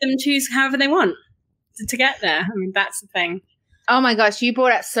then let them choose however they want to get there. I mean, that's the thing. Oh my gosh, you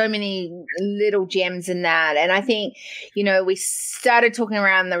brought up so many little gems in that. And I think, we started talking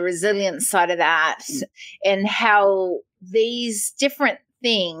around the resilience side of that and how these different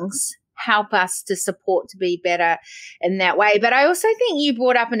things help us to support to be better in that way. But I also think you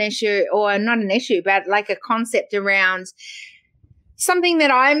brought up an issue, or not an issue, but like a concept around something that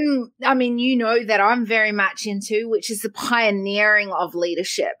that I'm very much into, which is the pioneering of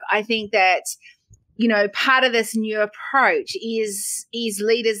leadership. I think that part of this new approach is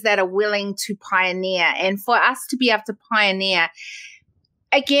leaders that are willing to pioneer. And for us to be able to pioneer,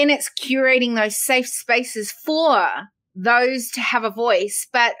 again, it's curating those safe spaces for those to have a voice,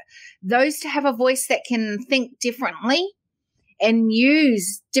 but those to have a voice that can think differently and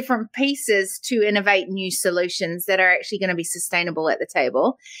use different pieces to innovate new solutions that are actually going to be sustainable at the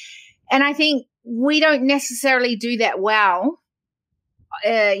table. And I think we don't necessarily do that well,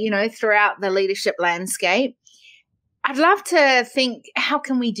 throughout the leadership landscape. I'd love to think, how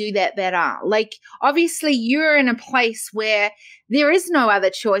can we do that better? Like, obviously you're in a place where there is no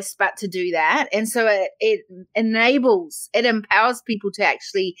other choice but to do that. And so it empowers people to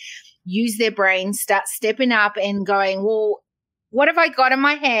actually use their brain, start stepping up and going, well, what have I got in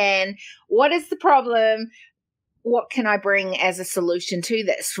my hand? What is the problem? What can I bring as a solution to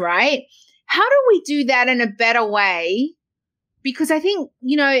this, right? How do we do that in a better way? Because I think,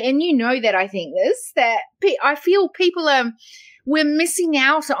 that I think this, that I feel we're missing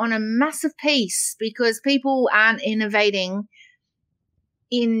out on a massive piece because people aren't innovating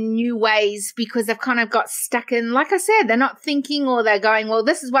in new ways because they've kind of got stuck in, like I said, they're not thinking, or they're going, well,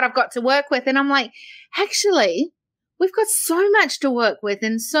 this is what I've got to work with. And I'm like, actually, we've got so much to work with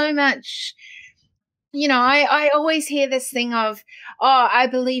and so much. I always hear this thing of, I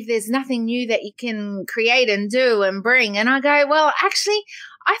believe there's nothing new that you can create and do and bring. And I go, well, actually,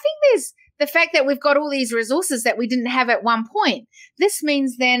 I think the fact that we've got all these resources that we didn't have at one point. This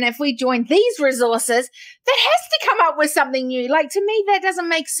means then if we join these resources, that has to come up with something new. Like, to me, that doesn't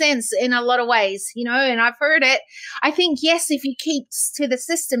make sense in a lot of ways, you know, and I've heard it. I think, yes, if you keep to the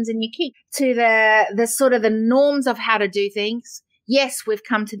systems and you keep to the sort of the norms of how to do things, yes, we've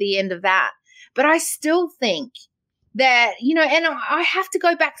come to the end of that. But I still think that, you know, and I have to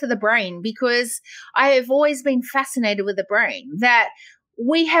go back to the brain, because I have always been fascinated with the brain, that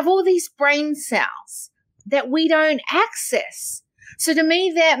we have all these brain cells that we don't access. So to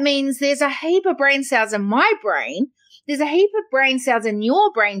me, that means there's a heap of brain cells in my brain. There's a heap of brain cells in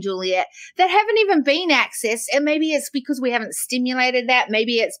your brain, Juliet, that haven't even been accessed. And maybe it's because we haven't stimulated that.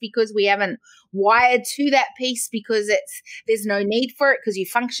 Maybe it's because we haven't wired to that piece, because there's no need for it, because you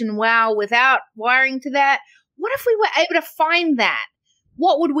function well without wiring to that. What if we were able to find that?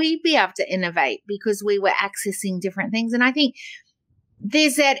 What would we be able to innovate because we were accessing different things? And I think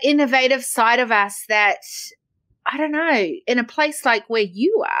there's that innovative side of us that, I don't know, in a place like where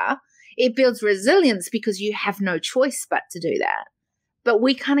you are, it builds resilience because you have no choice but to do that. But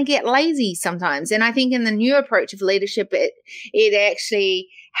we kind of get lazy sometimes. And I think in the new approach of leadership, it actually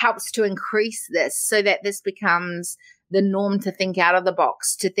helps to increase this so that this becomes the norm, to think out of the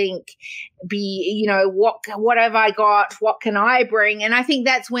box, to think, you know, what have I got? What can I bring? And I think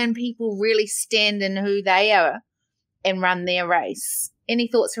that's when people really stand in who they are and run their race. Any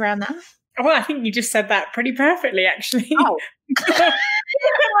thoughts around that? Well, I think you just said that pretty perfectly, actually. Oh. I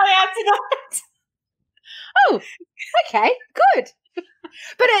answered that. Oh, okay, good.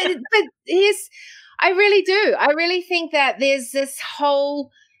 But here's, I really do. I really think that there's this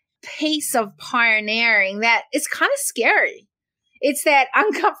whole piece of pioneering that is kind of scary. It's that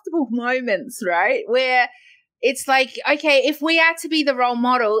uncomfortable moments, right? Where it's like, okay, if we are to be the role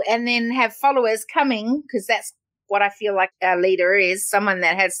model and then have followers coming, because that's what I feel like our leader is, someone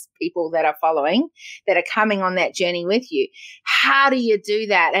that has people that are following, that are coming on that journey with you. How do you do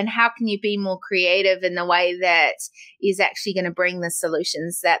that? And how can you be more creative in the way that is actually going to bring the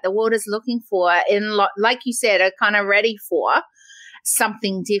solutions that the world is looking for, in, like you said, are kind of ready for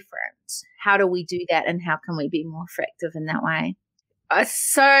something different? How do we do that, and how can we be more effective in that way?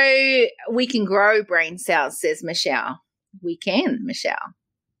 So we can grow brain cells, says Michelle. We can, Michelle.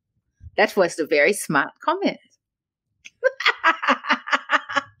 That was a very smart comment.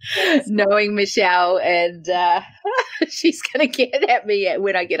 Knowing Michelle, and she's going to get at me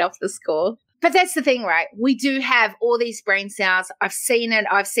when I get off the call. But that's the thing, right? We do have all these brain cells. I've seen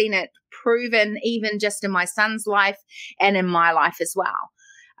it proven even just in my son's life and in my life as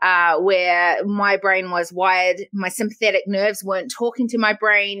well, where my brain was wired, my sympathetic nerves weren't talking to my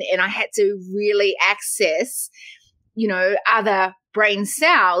brain, and I had to really access, you know, other brain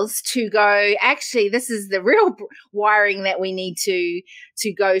cells to go, actually, this is the real wiring that we need to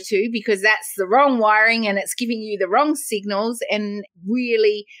go to, because that's the wrong wiring and it's giving you the wrong signals, and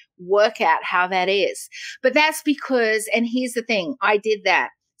really work out how that is. But that's because, and here's the thing, I did that.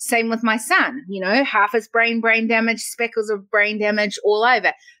 Same with my son, you know, half his brain damage, speckles of brain damage all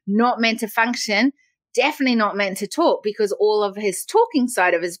over, not meant to function, definitely not meant to talk, because all of his talking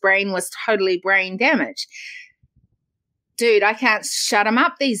side of his brain was totally brain damaged. Dude, I can't shut him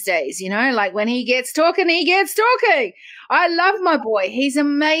up these days, you know, like when he gets talking, he gets talking. I love my boy. He's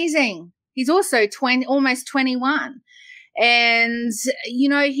amazing. He's also almost 21. And, you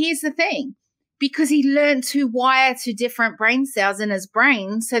know, here's the thing, because he learned to wire to different brain cells in his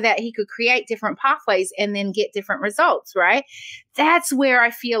brain so that he could create different pathways and then get different results, right? That's where I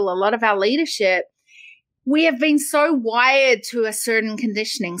feel a lot of our leadership, we have been so wired to a certain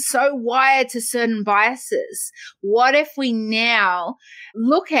conditioning, so wired to certain biases. What if we now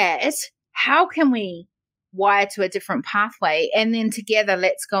look at how can we wire to a different pathway, and then together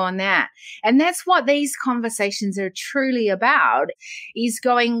let's go on that? And that's what these conversations are truly about, is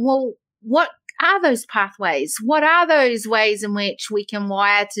going, well, what are those pathways? What are those ways in which we can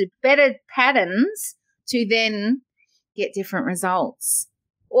wire to better patterns to then get different results?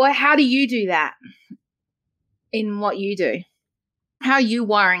 Or how do you do that in what you do? How are you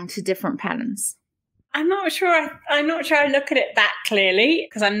wiring to different patterns? I'm not sure I look at it that clearly,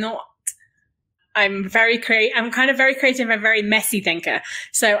 because I'm kind of very creative and very messy thinker.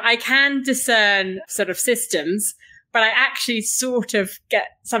 So I can discern sort of systems, but I actually sort of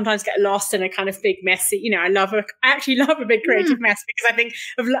sometimes get lost in a kind of big messy, you know, I actually love a big creative mess, because I think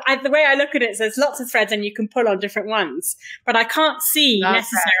the way I look at it, so there's lots of threads and you can pull on different ones, but I can't see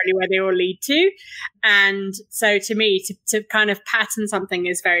necessarily where they all lead to. And so to me, to kind of pattern something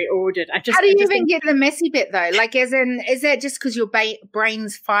is very ordered. How do you even get the messy bit though? Like, as in, is that just because your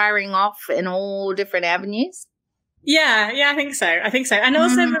brain's firing off in all different avenues? Yeah, I think so. And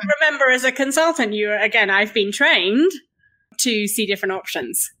also remember, as a consultant, I've been trained to see different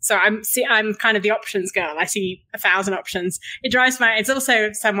options. So I'm kind of the options girl. I see 1,000 options. It's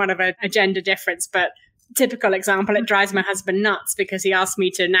also somewhat of a gender difference, but typical example, it drives my husband nuts because he asked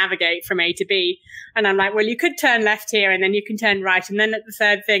me to navigate from A to B. And I'm like, well, you could turn left here and then you can turn right. And then at the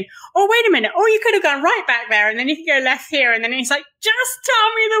third thing, oh, wait a minute. Oh, you could have gone right back there. And then you can go left here. And then he's like, just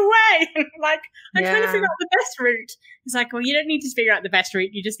tell me the way. And I'm like, I'm trying to figure out the best route. He's like, well, you don't need to figure out the best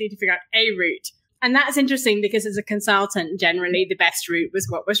route. You just need to figure out a route. And that's interesting because as a consultant, generally the best route was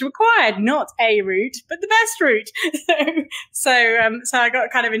what was required, not a route, but the best route. So I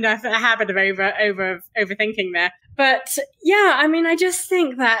got kind of into a habit of overthinking there. But yeah, I mean, I just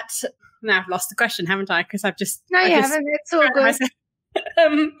think that now I've lost the question, haven't I? Because I've just you haven't. It's all good.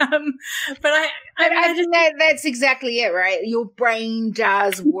 But I think that's exactly it, right? Your brain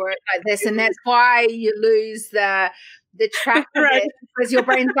does work like this, and that's why you lose the track of right. it, because your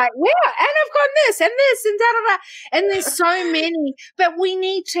brain's like, yeah, and I've got this and this and da-da-da. And there's so many. But we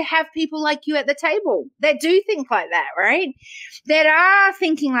need to have people like you at the table that do think like that, right? That are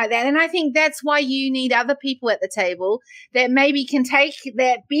thinking like that. And I think that's why you need other people at the table that maybe can take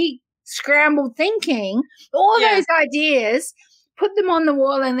that big scrambled thinking, all those ideas, put them on the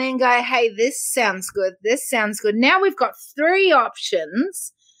wall and then go, hey, this sounds good. This sounds good. Now we've got 3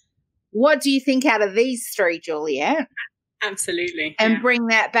 options. What do you think out of these 3, Juliet? Absolutely. And bring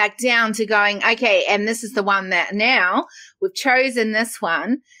that back down to going, okay, and this is the one that now we've chosen this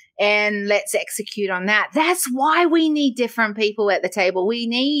one and let's execute on that. That's why we need different people at the table. We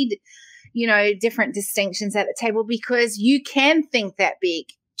need, different distinctions at the table because you can think that big.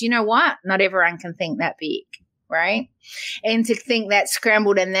 Do you know what? Not everyone can think that big, right? And to think that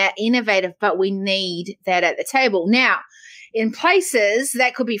scrambled and that innovative, but we need that at the table. Now, in places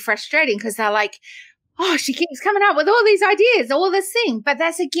that could be frustrating because they're like, oh, she keeps coming up with all these ideas, all this thing. But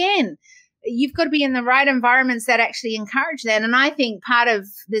that's, again, you've got to be in the right environments that actually encourage that. And I think part of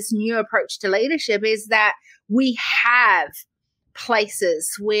this new approach to leadership is that we have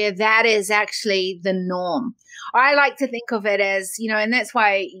places where that is actually the norm. I like to think of it as, and that's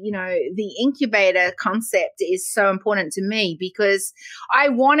why, the incubator concept is so important to me because I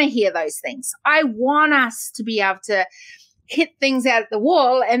want to hear those things. I want us to be able to hit things out of the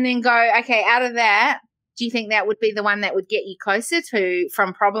wall and then go, okay, out of that, do you think that would be the one that would get you closer to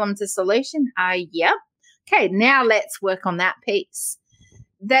from problem to solution? Yeah. Okay, now let's work on that piece.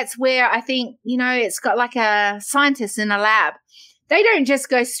 That's where I think, it's got like a scientist in a lab. They don't just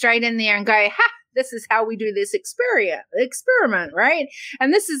go straight in there and go, this is how we do this experiment, right?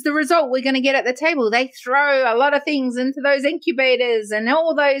 And this is the result we're going to get at the table. They throw a lot of things into those incubators and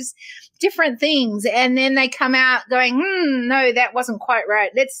all those different things. And then they come out going, no, that wasn't quite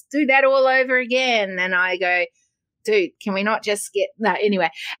right. Let's do that all over again. And I go, dude, can we not just anyway.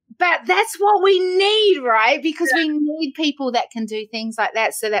 But that's what we need, right? Because we need people that can do things like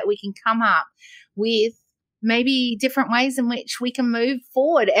that so that we can come up with maybe different ways in which we can move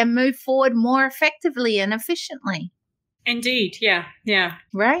forward more effectively and efficiently. Indeed. Yeah.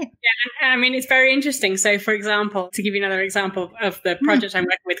 Right. Yeah. I mean, it's very interesting. So, for example, to give you another example of the project I'm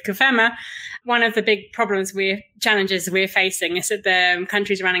working with, COFEMA, one of the big challenges we're facing is that the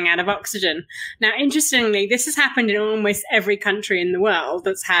country's running out of oxygen. Now, interestingly, this has happened in almost every country in the world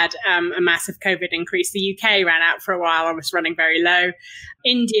that's had a massive COVID increase. The UK ran out for a while and was running very low.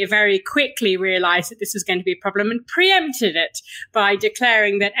 India very quickly realized that this was going to be a problem and preempted it by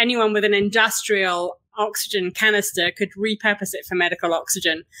declaring that anyone with an industrial oxygen canister could repurpose it for medical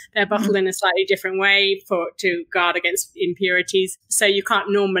oxygen. They're bottled in a slightly different way to guard against impurities. So you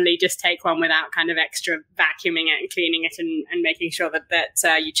can't normally just take one without kind of extra vacuuming it and cleaning it and making sure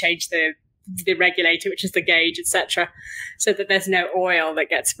that you change the regulator, which is the gauge, etc., so that there's no oil that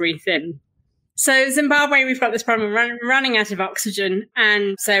gets breathed in. So Zimbabwe, we've got this problem running out of oxygen,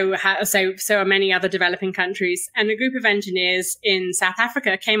 and so are many other developing countries. And a group of engineers in South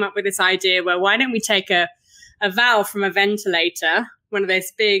Africa came up with this idea where why don't we take a valve from a ventilator, one of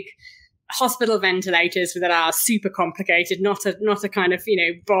those big hospital ventilators that are super complicated, not a kind of,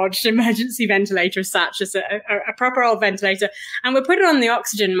 bodged emergency ventilator as such, as a proper old ventilator, and we'll put it on the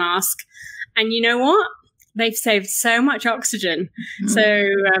oxygen mask. And you know what? They've saved so much oxygen. So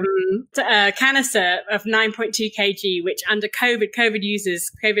a canister of 9.2 kg, which under COVID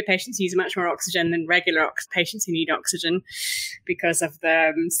patients use much more oxygen than regular patients who need oxygen because of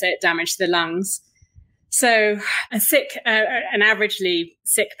the damage to the lungs. So an averagely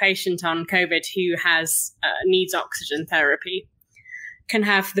sick patient on COVID who needs oxygen therapy can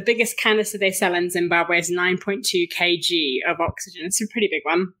have the biggest canister they sell in Zimbabwe is 9.2 kg of oxygen. It's a pretty big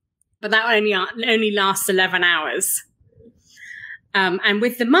one. but that only lasts 11 hours. And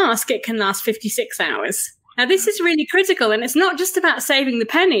with the mask, it can last 56 hours. Now, this is really critical, and it's not just about saving the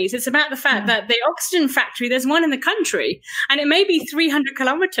pennies. It's about the fact that the oxygen factory, there's one in the country, and it may be 300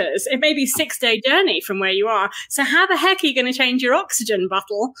 kilometers. It may be a 6-day journey from where you are. So how the heck are you going to change your oxygen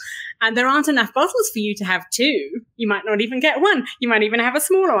bottle? And there aren't enough bottles for you to have 2. You might not even get 1. You might even have a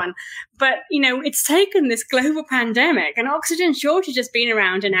smaller one. But, it's taken this global pandemic, and oxygen shortage has been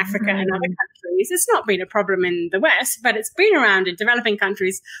around in Africa and other countries. It's not been a problem in the West, but it's been around in developing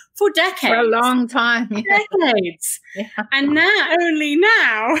countries for decades. For a long time. Yeah. Decades. Yeah. And only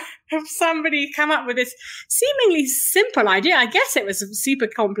now, have somebody come up with this seemingly simple idea. I guess it was a super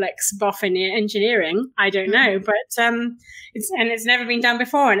complex boffin engineering. I don't know, but it's never been done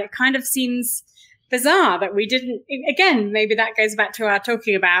before, and it kind of seems bizarre that we didn't. Again, maybe that goes back to our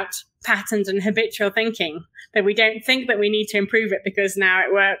talking about patterns and habitual thinking, that we don't think that we need to improve it because now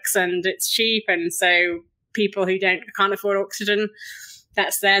it works and it's cheap, and so people who can't afford oxygen,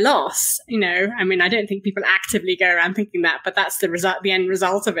 that's their loss. I mean, I don't think people actively go around thinking that, but that's the end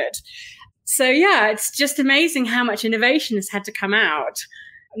result of it. So yeah, it's just amazing how much innovation has had to come out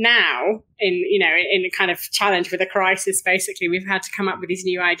now in a kind of challenge with a crisis. Basically, we've had to come up with these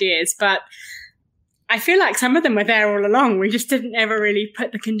new ideas, but I feel like some of them were there all along. We just didn't ever really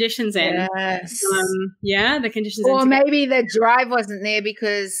put the conditions in. Yes. The conditions. Or maybe the drive wasn't there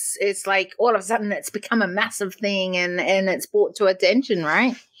because it's like all of a sudden it's become a massive thing and it's brought to attention,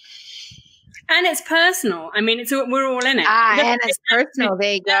 right? And it's personal. I mean, we're all in it. And it's personal.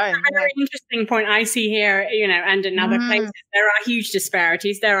 There you go. That's a very interesting point I see here, and in other places. There are huge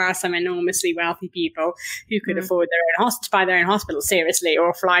disparities. There are some enormously wealthy people who could afford buy their own hospital, seriously,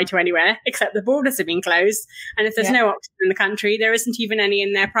 or fly to anywhere, except the borders have been closed. And if there's no oxygen in the country, there isn't even any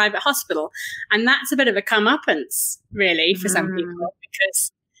in their private hospital. And that's a bit of a comeuppance, really, for some people,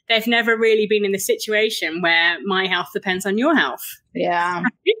 because they've never really been in the situation where my health depends on your health. Yeah.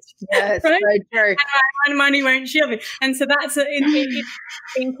 Yes, right? So true. And my money won't shield me. And so that's it's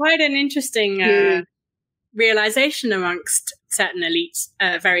been quite an interesting realization amongst certain elites,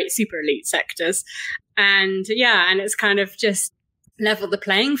 very super elite sectors. And and it's kind of just leveled the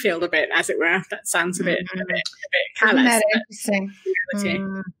playing field a bit, as it were. That sounds a bit callous. Isn't that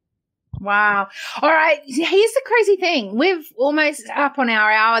interesting? Wow. All right. Here's the crazy thing. We've almost up on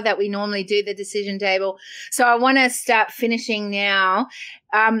our hour that we normally do the decision table. So I want to start finishing now.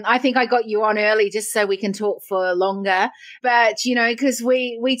 I think I got you on early just so we can talk for longer. But, because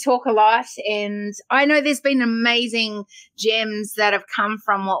we talk a lot, and I know there's been amazing gems that have come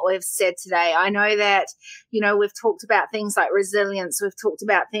from what we've said today. I know that, we've talked about things like resilience. We've talked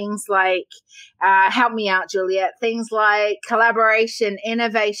about things like, help me out, Juliet, things like collaboration,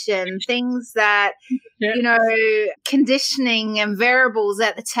 innovation, things that, conditioning and variables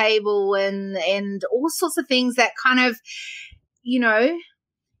at the table and all sorts of things that kind of,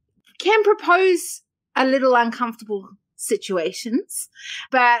 can propose a little uncomfortable situations,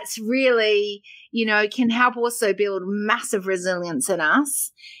 but really, can help also build massive resilience in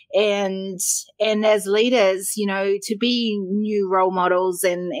us. And as leaders, to be new role models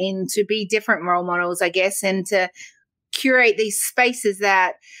and to be different role models, I guess, and to curate these spaces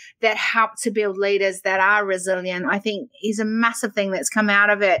that help to build leaders that are resilient, I think is a massive thing that's come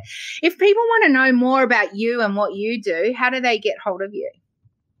out of it. If people want to know more about you and what you do, how do they get hold of you?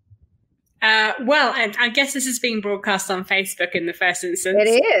 Well, I guess this is being broadcast on Facebook in the first instance.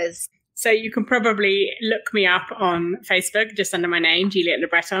 It is. So you can probably look me up on Facebook just under my name, Juliet Le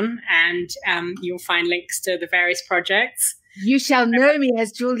Breton, and you'll find links to the various projects. You shall know me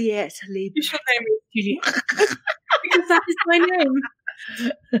as Juliet Le Breton. You shall know me as Juliet. Because that is my name.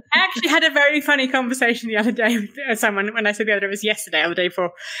 I actually had a very funny conversation the other day with someone, when I said the other day, it was yesterday or the day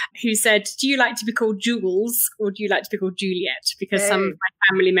before, who said, do you like to be called Jules or do you like to be called Juliet? Because some of my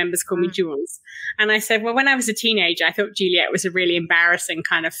family members call me Jules. And I said, well, when I was a teenager, I thought Juliet was a really embarrassing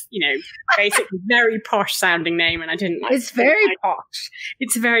kind of, basically very posh sounding name. And I didn't like it. It's very posh.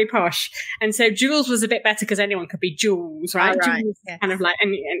 It's very posh. And so Jules was a bit better because anyone could be Jules, right? Oh, right. Jules, yes. kind of like,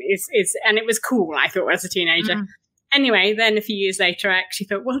 and it was cool, I thought, as a teenager. Mm. Anyway, then a few years later, I actually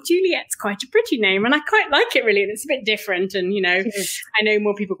thought, well, Juliet's quite a pretty name, and I quite like it, really. And it's a bit different. And, I know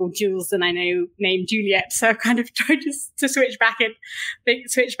more people called Jules than I know named Juliet. So I kind of tried to switch back.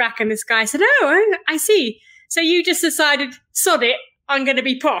 And this guy said, oh, I see. So you just decided, sod it, I'm going to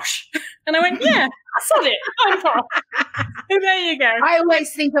be posh. And I went, yeah, sod it, I'm posh. So there you go. I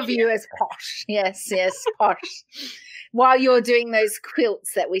always think of you as posh. Yes, posh. while you're doing those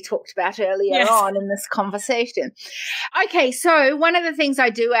quilts that we talked about earlier on in this conversation. Okay, so one of the things I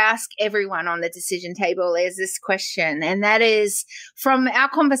do ask everyone on the decision table is this question, and that is, from our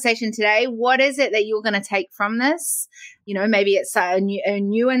conversation today, what is it that you're going to take from this? You know, maybe it's a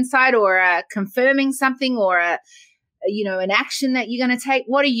new insight, or confirming something, or an action that you're going to take.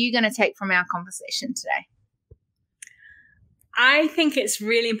 What are you going to take from our conversation today? I think it's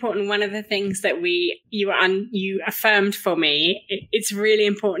really important. One of the things that you affirmed for me, it's really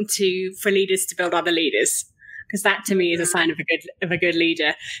important for leaders to build other leaders, because that to me is a sign of a good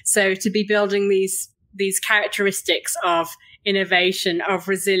leader. So to be building these characteristics of innovation, of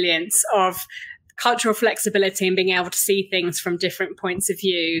resilience, of cultural flexibility, and being able to see things from different points of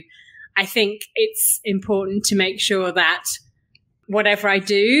view, I think it's important to make sure that whatever I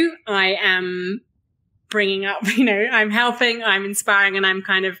do, I am bringing up, I'm helping, I'm inspiring, and I'm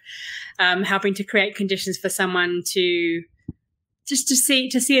kind of helping to create conditions for someone to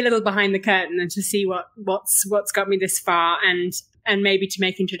see a little behind the curtain, and to see what's got me this far, and maybe to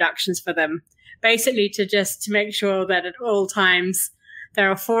make introductions for them. Basically, to make sure that at all times there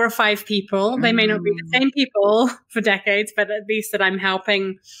are 4 or 5 people. They may not be the same people for decades, but at least that I'm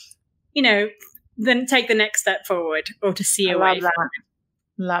helping, then take the next step forward, or to see a way forward.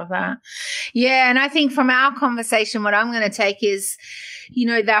 Love that. Yeah. And I think from our conversation, what I'm going to take is,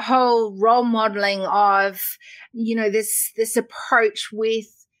 the whole role modeling of, this approach with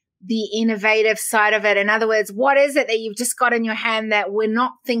the innovative side of it. In other words, what is it that you've just got in your hand that we're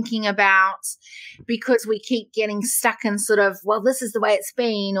not thinking about, because we keep getting stuck in sort of, well, this is the way it's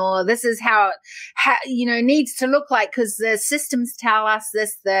been, or this is how it needs to look like, because the systems tell us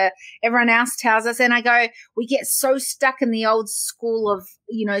this, everyone else tells us. And I go, we get so stuck in the old school of,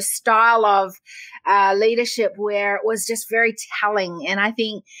 style of leadership, where it was just very telling. And I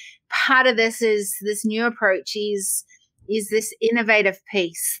think part of this is this new approach is this innovative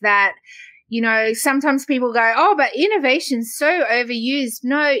piece that, sometimes people go, oh, but innovation's so overused.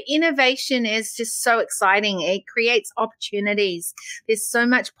 No, innovation is just so exciting. It creates opportunities. There's so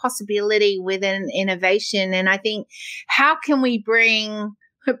much possibility within innovation. And I think, how can we bring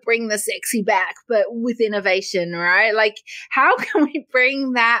the sexy back, but with innovation, right? Like, how can we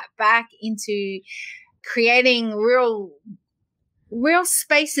bring that back into creating real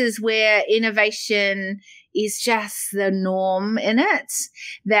spaces where innovation is just the norm in it,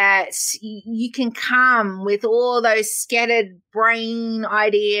 that you can come with all those scattered brain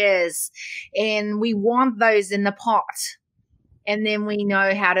ideas, and we want those in the pot. And then we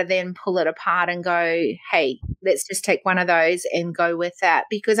know how to then pull it apart and go, hey, let's just take one of those and go with that.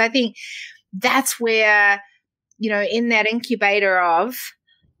 Because I think that's where, in that incubator of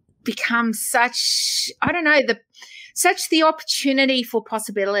becomes such the opportunity for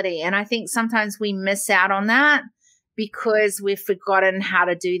possibility. And I think sometimes we miss out on that because we've forgotten how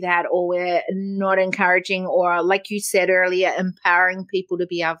to do that, or we're not encouraging, or like you said earlier, empowering people to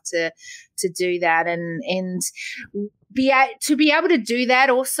be able to do that. And to be able to do that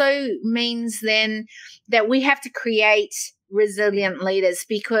also means then that we have to create resilient leaders,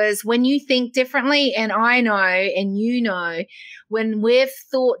 because when you think differently, and I know, and when we've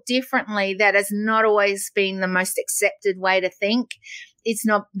thought differently, that has not always been the most accepted way to think. It's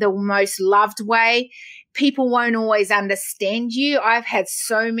not the most loved way. People won't always understand you. I've had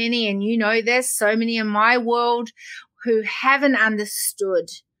so many, and so many in my world who haven't understood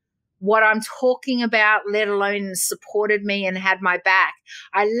what I'm talking about, let alone supported me and had my back.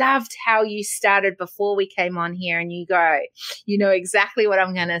 I loved how you started before we came on here, and you go, exactly what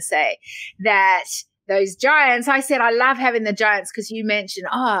I'm going to say, that those giants, I said, I love having the giants, because you mentioned,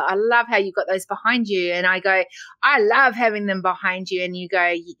 I love how you got those behind you. And I go, I love having them behind you. And you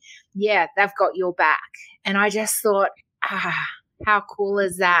go, yeah, they've got your back. And I just thought, how cool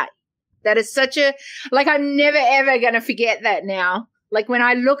is that? That is I'm never, ever going to forget that now. Like, when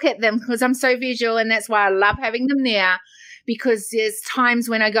I look at them, because I'm so visual, and that's why I love having them there, because there's times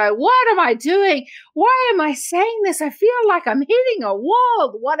when I go, what am I doing? Why am I saying this? I feel like I'm hitting a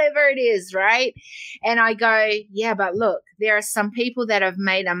wall, whatever it is, right? And I go, yeah, but look, there are some people that have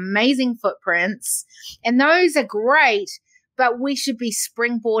made amazing footprints, and those are great, but we should be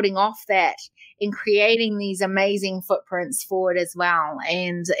springboarding off that in creating these amazing footprints forward as well,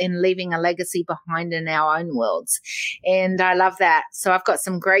 and leaving a legacy behind in our own worlds. And I love that. So I've got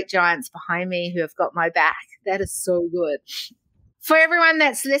some great giants behind me who have got my back. That is so good. For everyone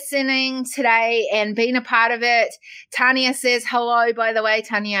that's listening today and being a part of it, Tanya says hello, by the way,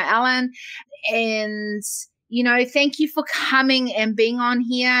 Tanya Allen. And, thank you for coming and being on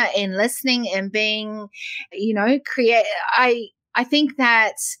here and listening and being, I think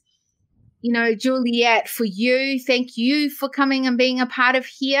that Juliet, for you, thank you for coming and being a part of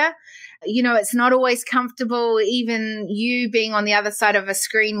here. It's not always comfortable, even you being on the other side of a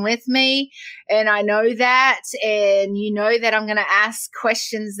screen with me. And I know that. And that I'm going to ask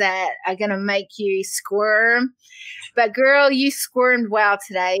questions that are going to make you squirm. But girl, you squirmed well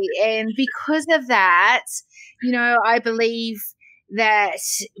today. And because of that, I believe that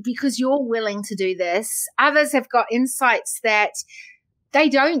because you're willing to do this, others have got insights that they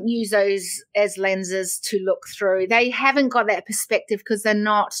don't use those as lenses to look through. They haven't got that perspective because they're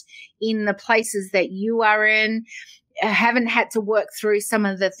not in the places that you are in, haven't had to work through some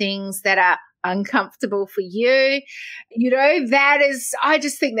of the things that are uncomfortable for you. I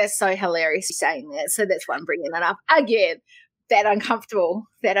just think that's so hilarious saying that. So that's why I'm bringing that up again. That uncomfortable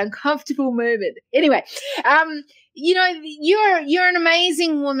moment. Anyway, you're an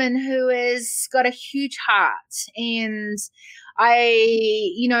amazing woman who has got a huge heart, and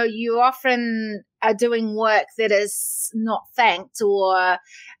you often are doing work that is not thanked or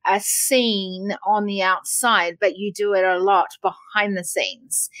seen on the outside, but you do it a lot behind the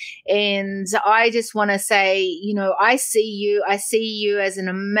scenes. And I just want to say, I see you as an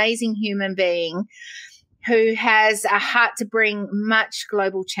amazing human being who has a heart to bring much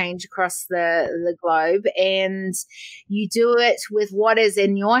global change across the globe. And you do it with what is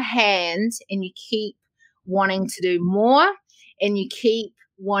in your hand, and you keep wanting to do more, and you keep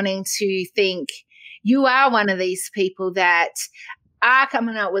wanting to think you are one of these people that are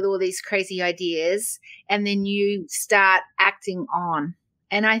coming up with all these crazy ideas, and then you start acting on.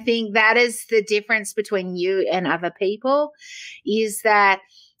 And I think that is the difference between you and other people, is that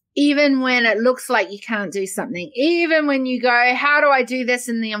even when it looks like you can't do something, even when you go, how do I do this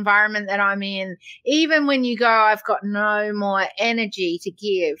in the environment that I'm in? Even when you go, I've got no more energy to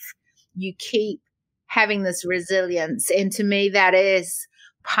give, you keep having this resilience. And to me, that is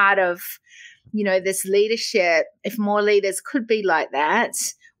part of, this leadership. If more leaders could be like that,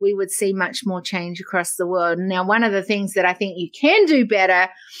 we would see much more change across the world. Now, one of the things that I think you can do better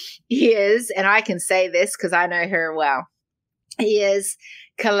is, and I can say this because I know her well, is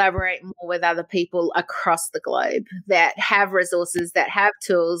collaborate more with other people across the globe that have resources, that have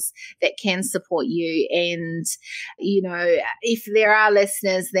tools that can support you. And, if there are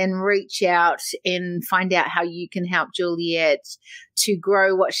listeners, then reach out and find out how you can help Juliet to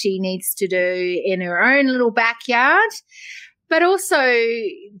grow what she needs to do in her own little backyard, but also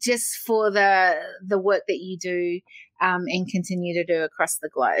just for the work that you do and continue to do across the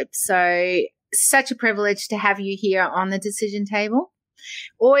globe. So such a privilege to have you here on the decision table.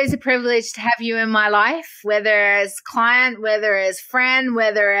 Always a privilege to have you in my life, whether as client, whether as friend,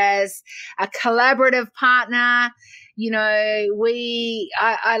 whether as a collaborative partner. I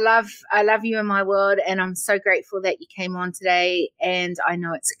love you in my world, and I'm so grateful that you came on today. And I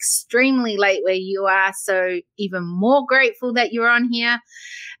know it's extremely late where you are, so even more grateful that you're on here.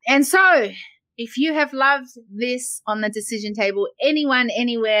 And so if you have loved this on the decision table, anyone,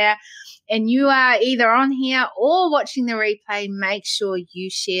 anywhere, and you are either on here or watching the replay, make sure you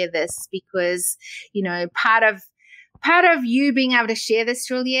share this, because, part of you being able to share this,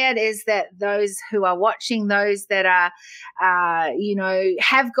 Juliet, is that those who are watching, those that are,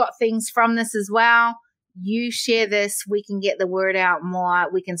 have got things from this as well, you share this, we can get the word out more.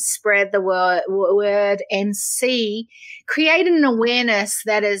 We can spread the word and create an awareness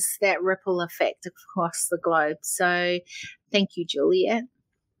that is that ripple effect across the globe. So thank you, Juliet.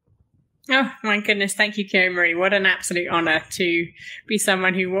 Oh, my goodness. Thank you, Kira Marie. What an absolute honor to be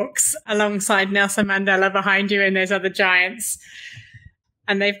someone who walks alongside Nelson Mandela behind you and those other giants.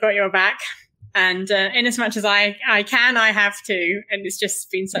 And they've got your back. And in as much as I can, I have to. And it's just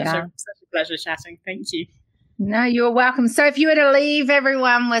been such a pleasure chatting. Thank you. No, you're welcome. So if you were to leave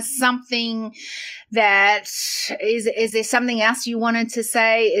everyone with something that is there something else you wanted to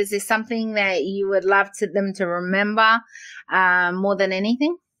say? Is there something that you would love them to remember more than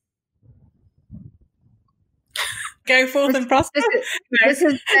anything? Go forth and prosper. This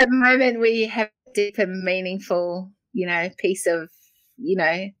is the moment where you have a deep and meaningful, piece of,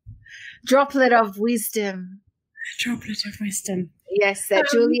 droplet of wisdom. Droplet of wisdom. Yes, that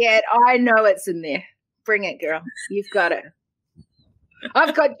Juliet, I know it's in there. Bring it, girl. You've got it.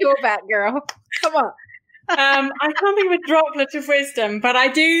 I've got your back, girl. Come on. I can't think of a droplet of wisdom, but I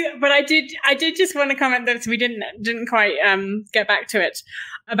did just want to comment that we didn't quite get back to it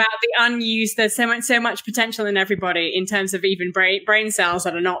about the unused. There's so much potential in everybody in terms of even brain cells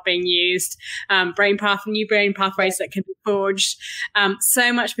that are not being used, new brain pathways that can be forged.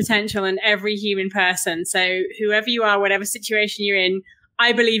 So much potential in every human person. So whoever you are, whatever situation you're in,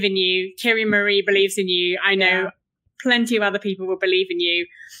 I believe in you. Kira Marie believes in you. I know plenty of other people will believe in you.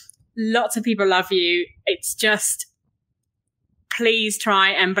 Lots of people love you. It's just, please try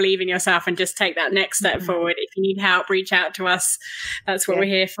and believe in yourself and just take that next step forward. If you need help, reach out to us. That's what we're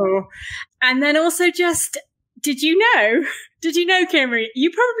here for. And then also just, did you know, Kimberly,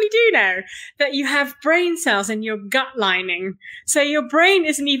 you probably do know that you have brain cells in your gut lining. So your brain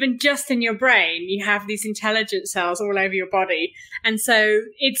isn't even just in your brain. You have these intelligent cells all over your body. And so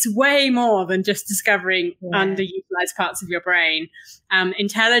it's way more than just discovering underutilized parts of your brain.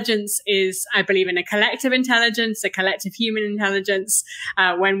 Intelligence is, I believe, in a collective intelligence, a collective human intelligence.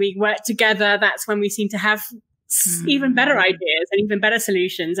 When we work together, that's when we seem to have even better ideas and even better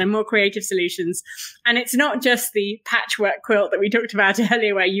solutions and more creative solutions. And it's not just the patchwork quilt that we talked about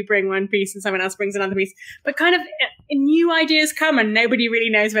earlier, where you bring one piece and someone else brings another piece, but kind of new ideas come and nobody really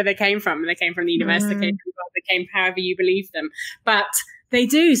knows where they came from. They came from the universe, they came from God, they came however you believe them. But they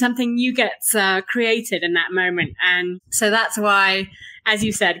do, something new gets created in that moment. And so that's why, as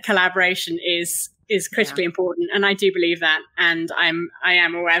you said, collaboration is critically important. And I do believe that. And I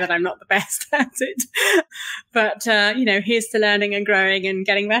am aware that I'm not the best at it. But, here's to learning and growing and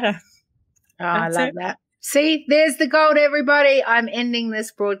getting better. Oh, I love that. See, there's the gold, everybody. I'm ending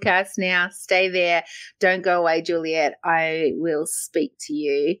this broadcast now. Stay there. Don't go away, Juliet. I will speak to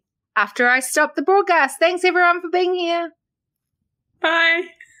you after I stop the broadcast. Thanks, everyone, for being here. Bye.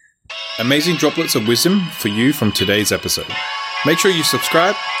 Amazing droplets of wisdom for you from today's episode. Make sure you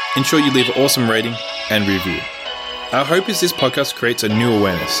subscribe, ensure you leave an awesome rating and review. Our hope is this podcast creates a new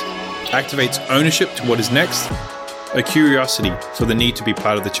awareness, activates ownership to what is next, a curiosity for the need to be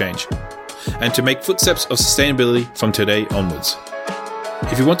part of the change, and to make footsteps of sustainability from today onwards.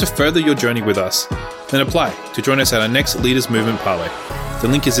 If you want to further your journey with us, then apply to join us at our next Leaders Movement Parlay. The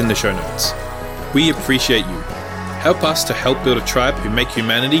link is in the show notes. We appreciate you. Help us to help build a tribe who make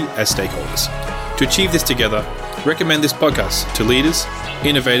humanity as stakeholders. To achieve this together, recommend this podcast to leaders,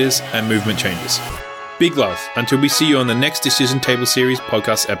 innovators, and movement changers. Big love until we see you on the next Decision Table Series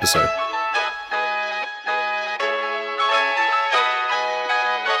podcast episode.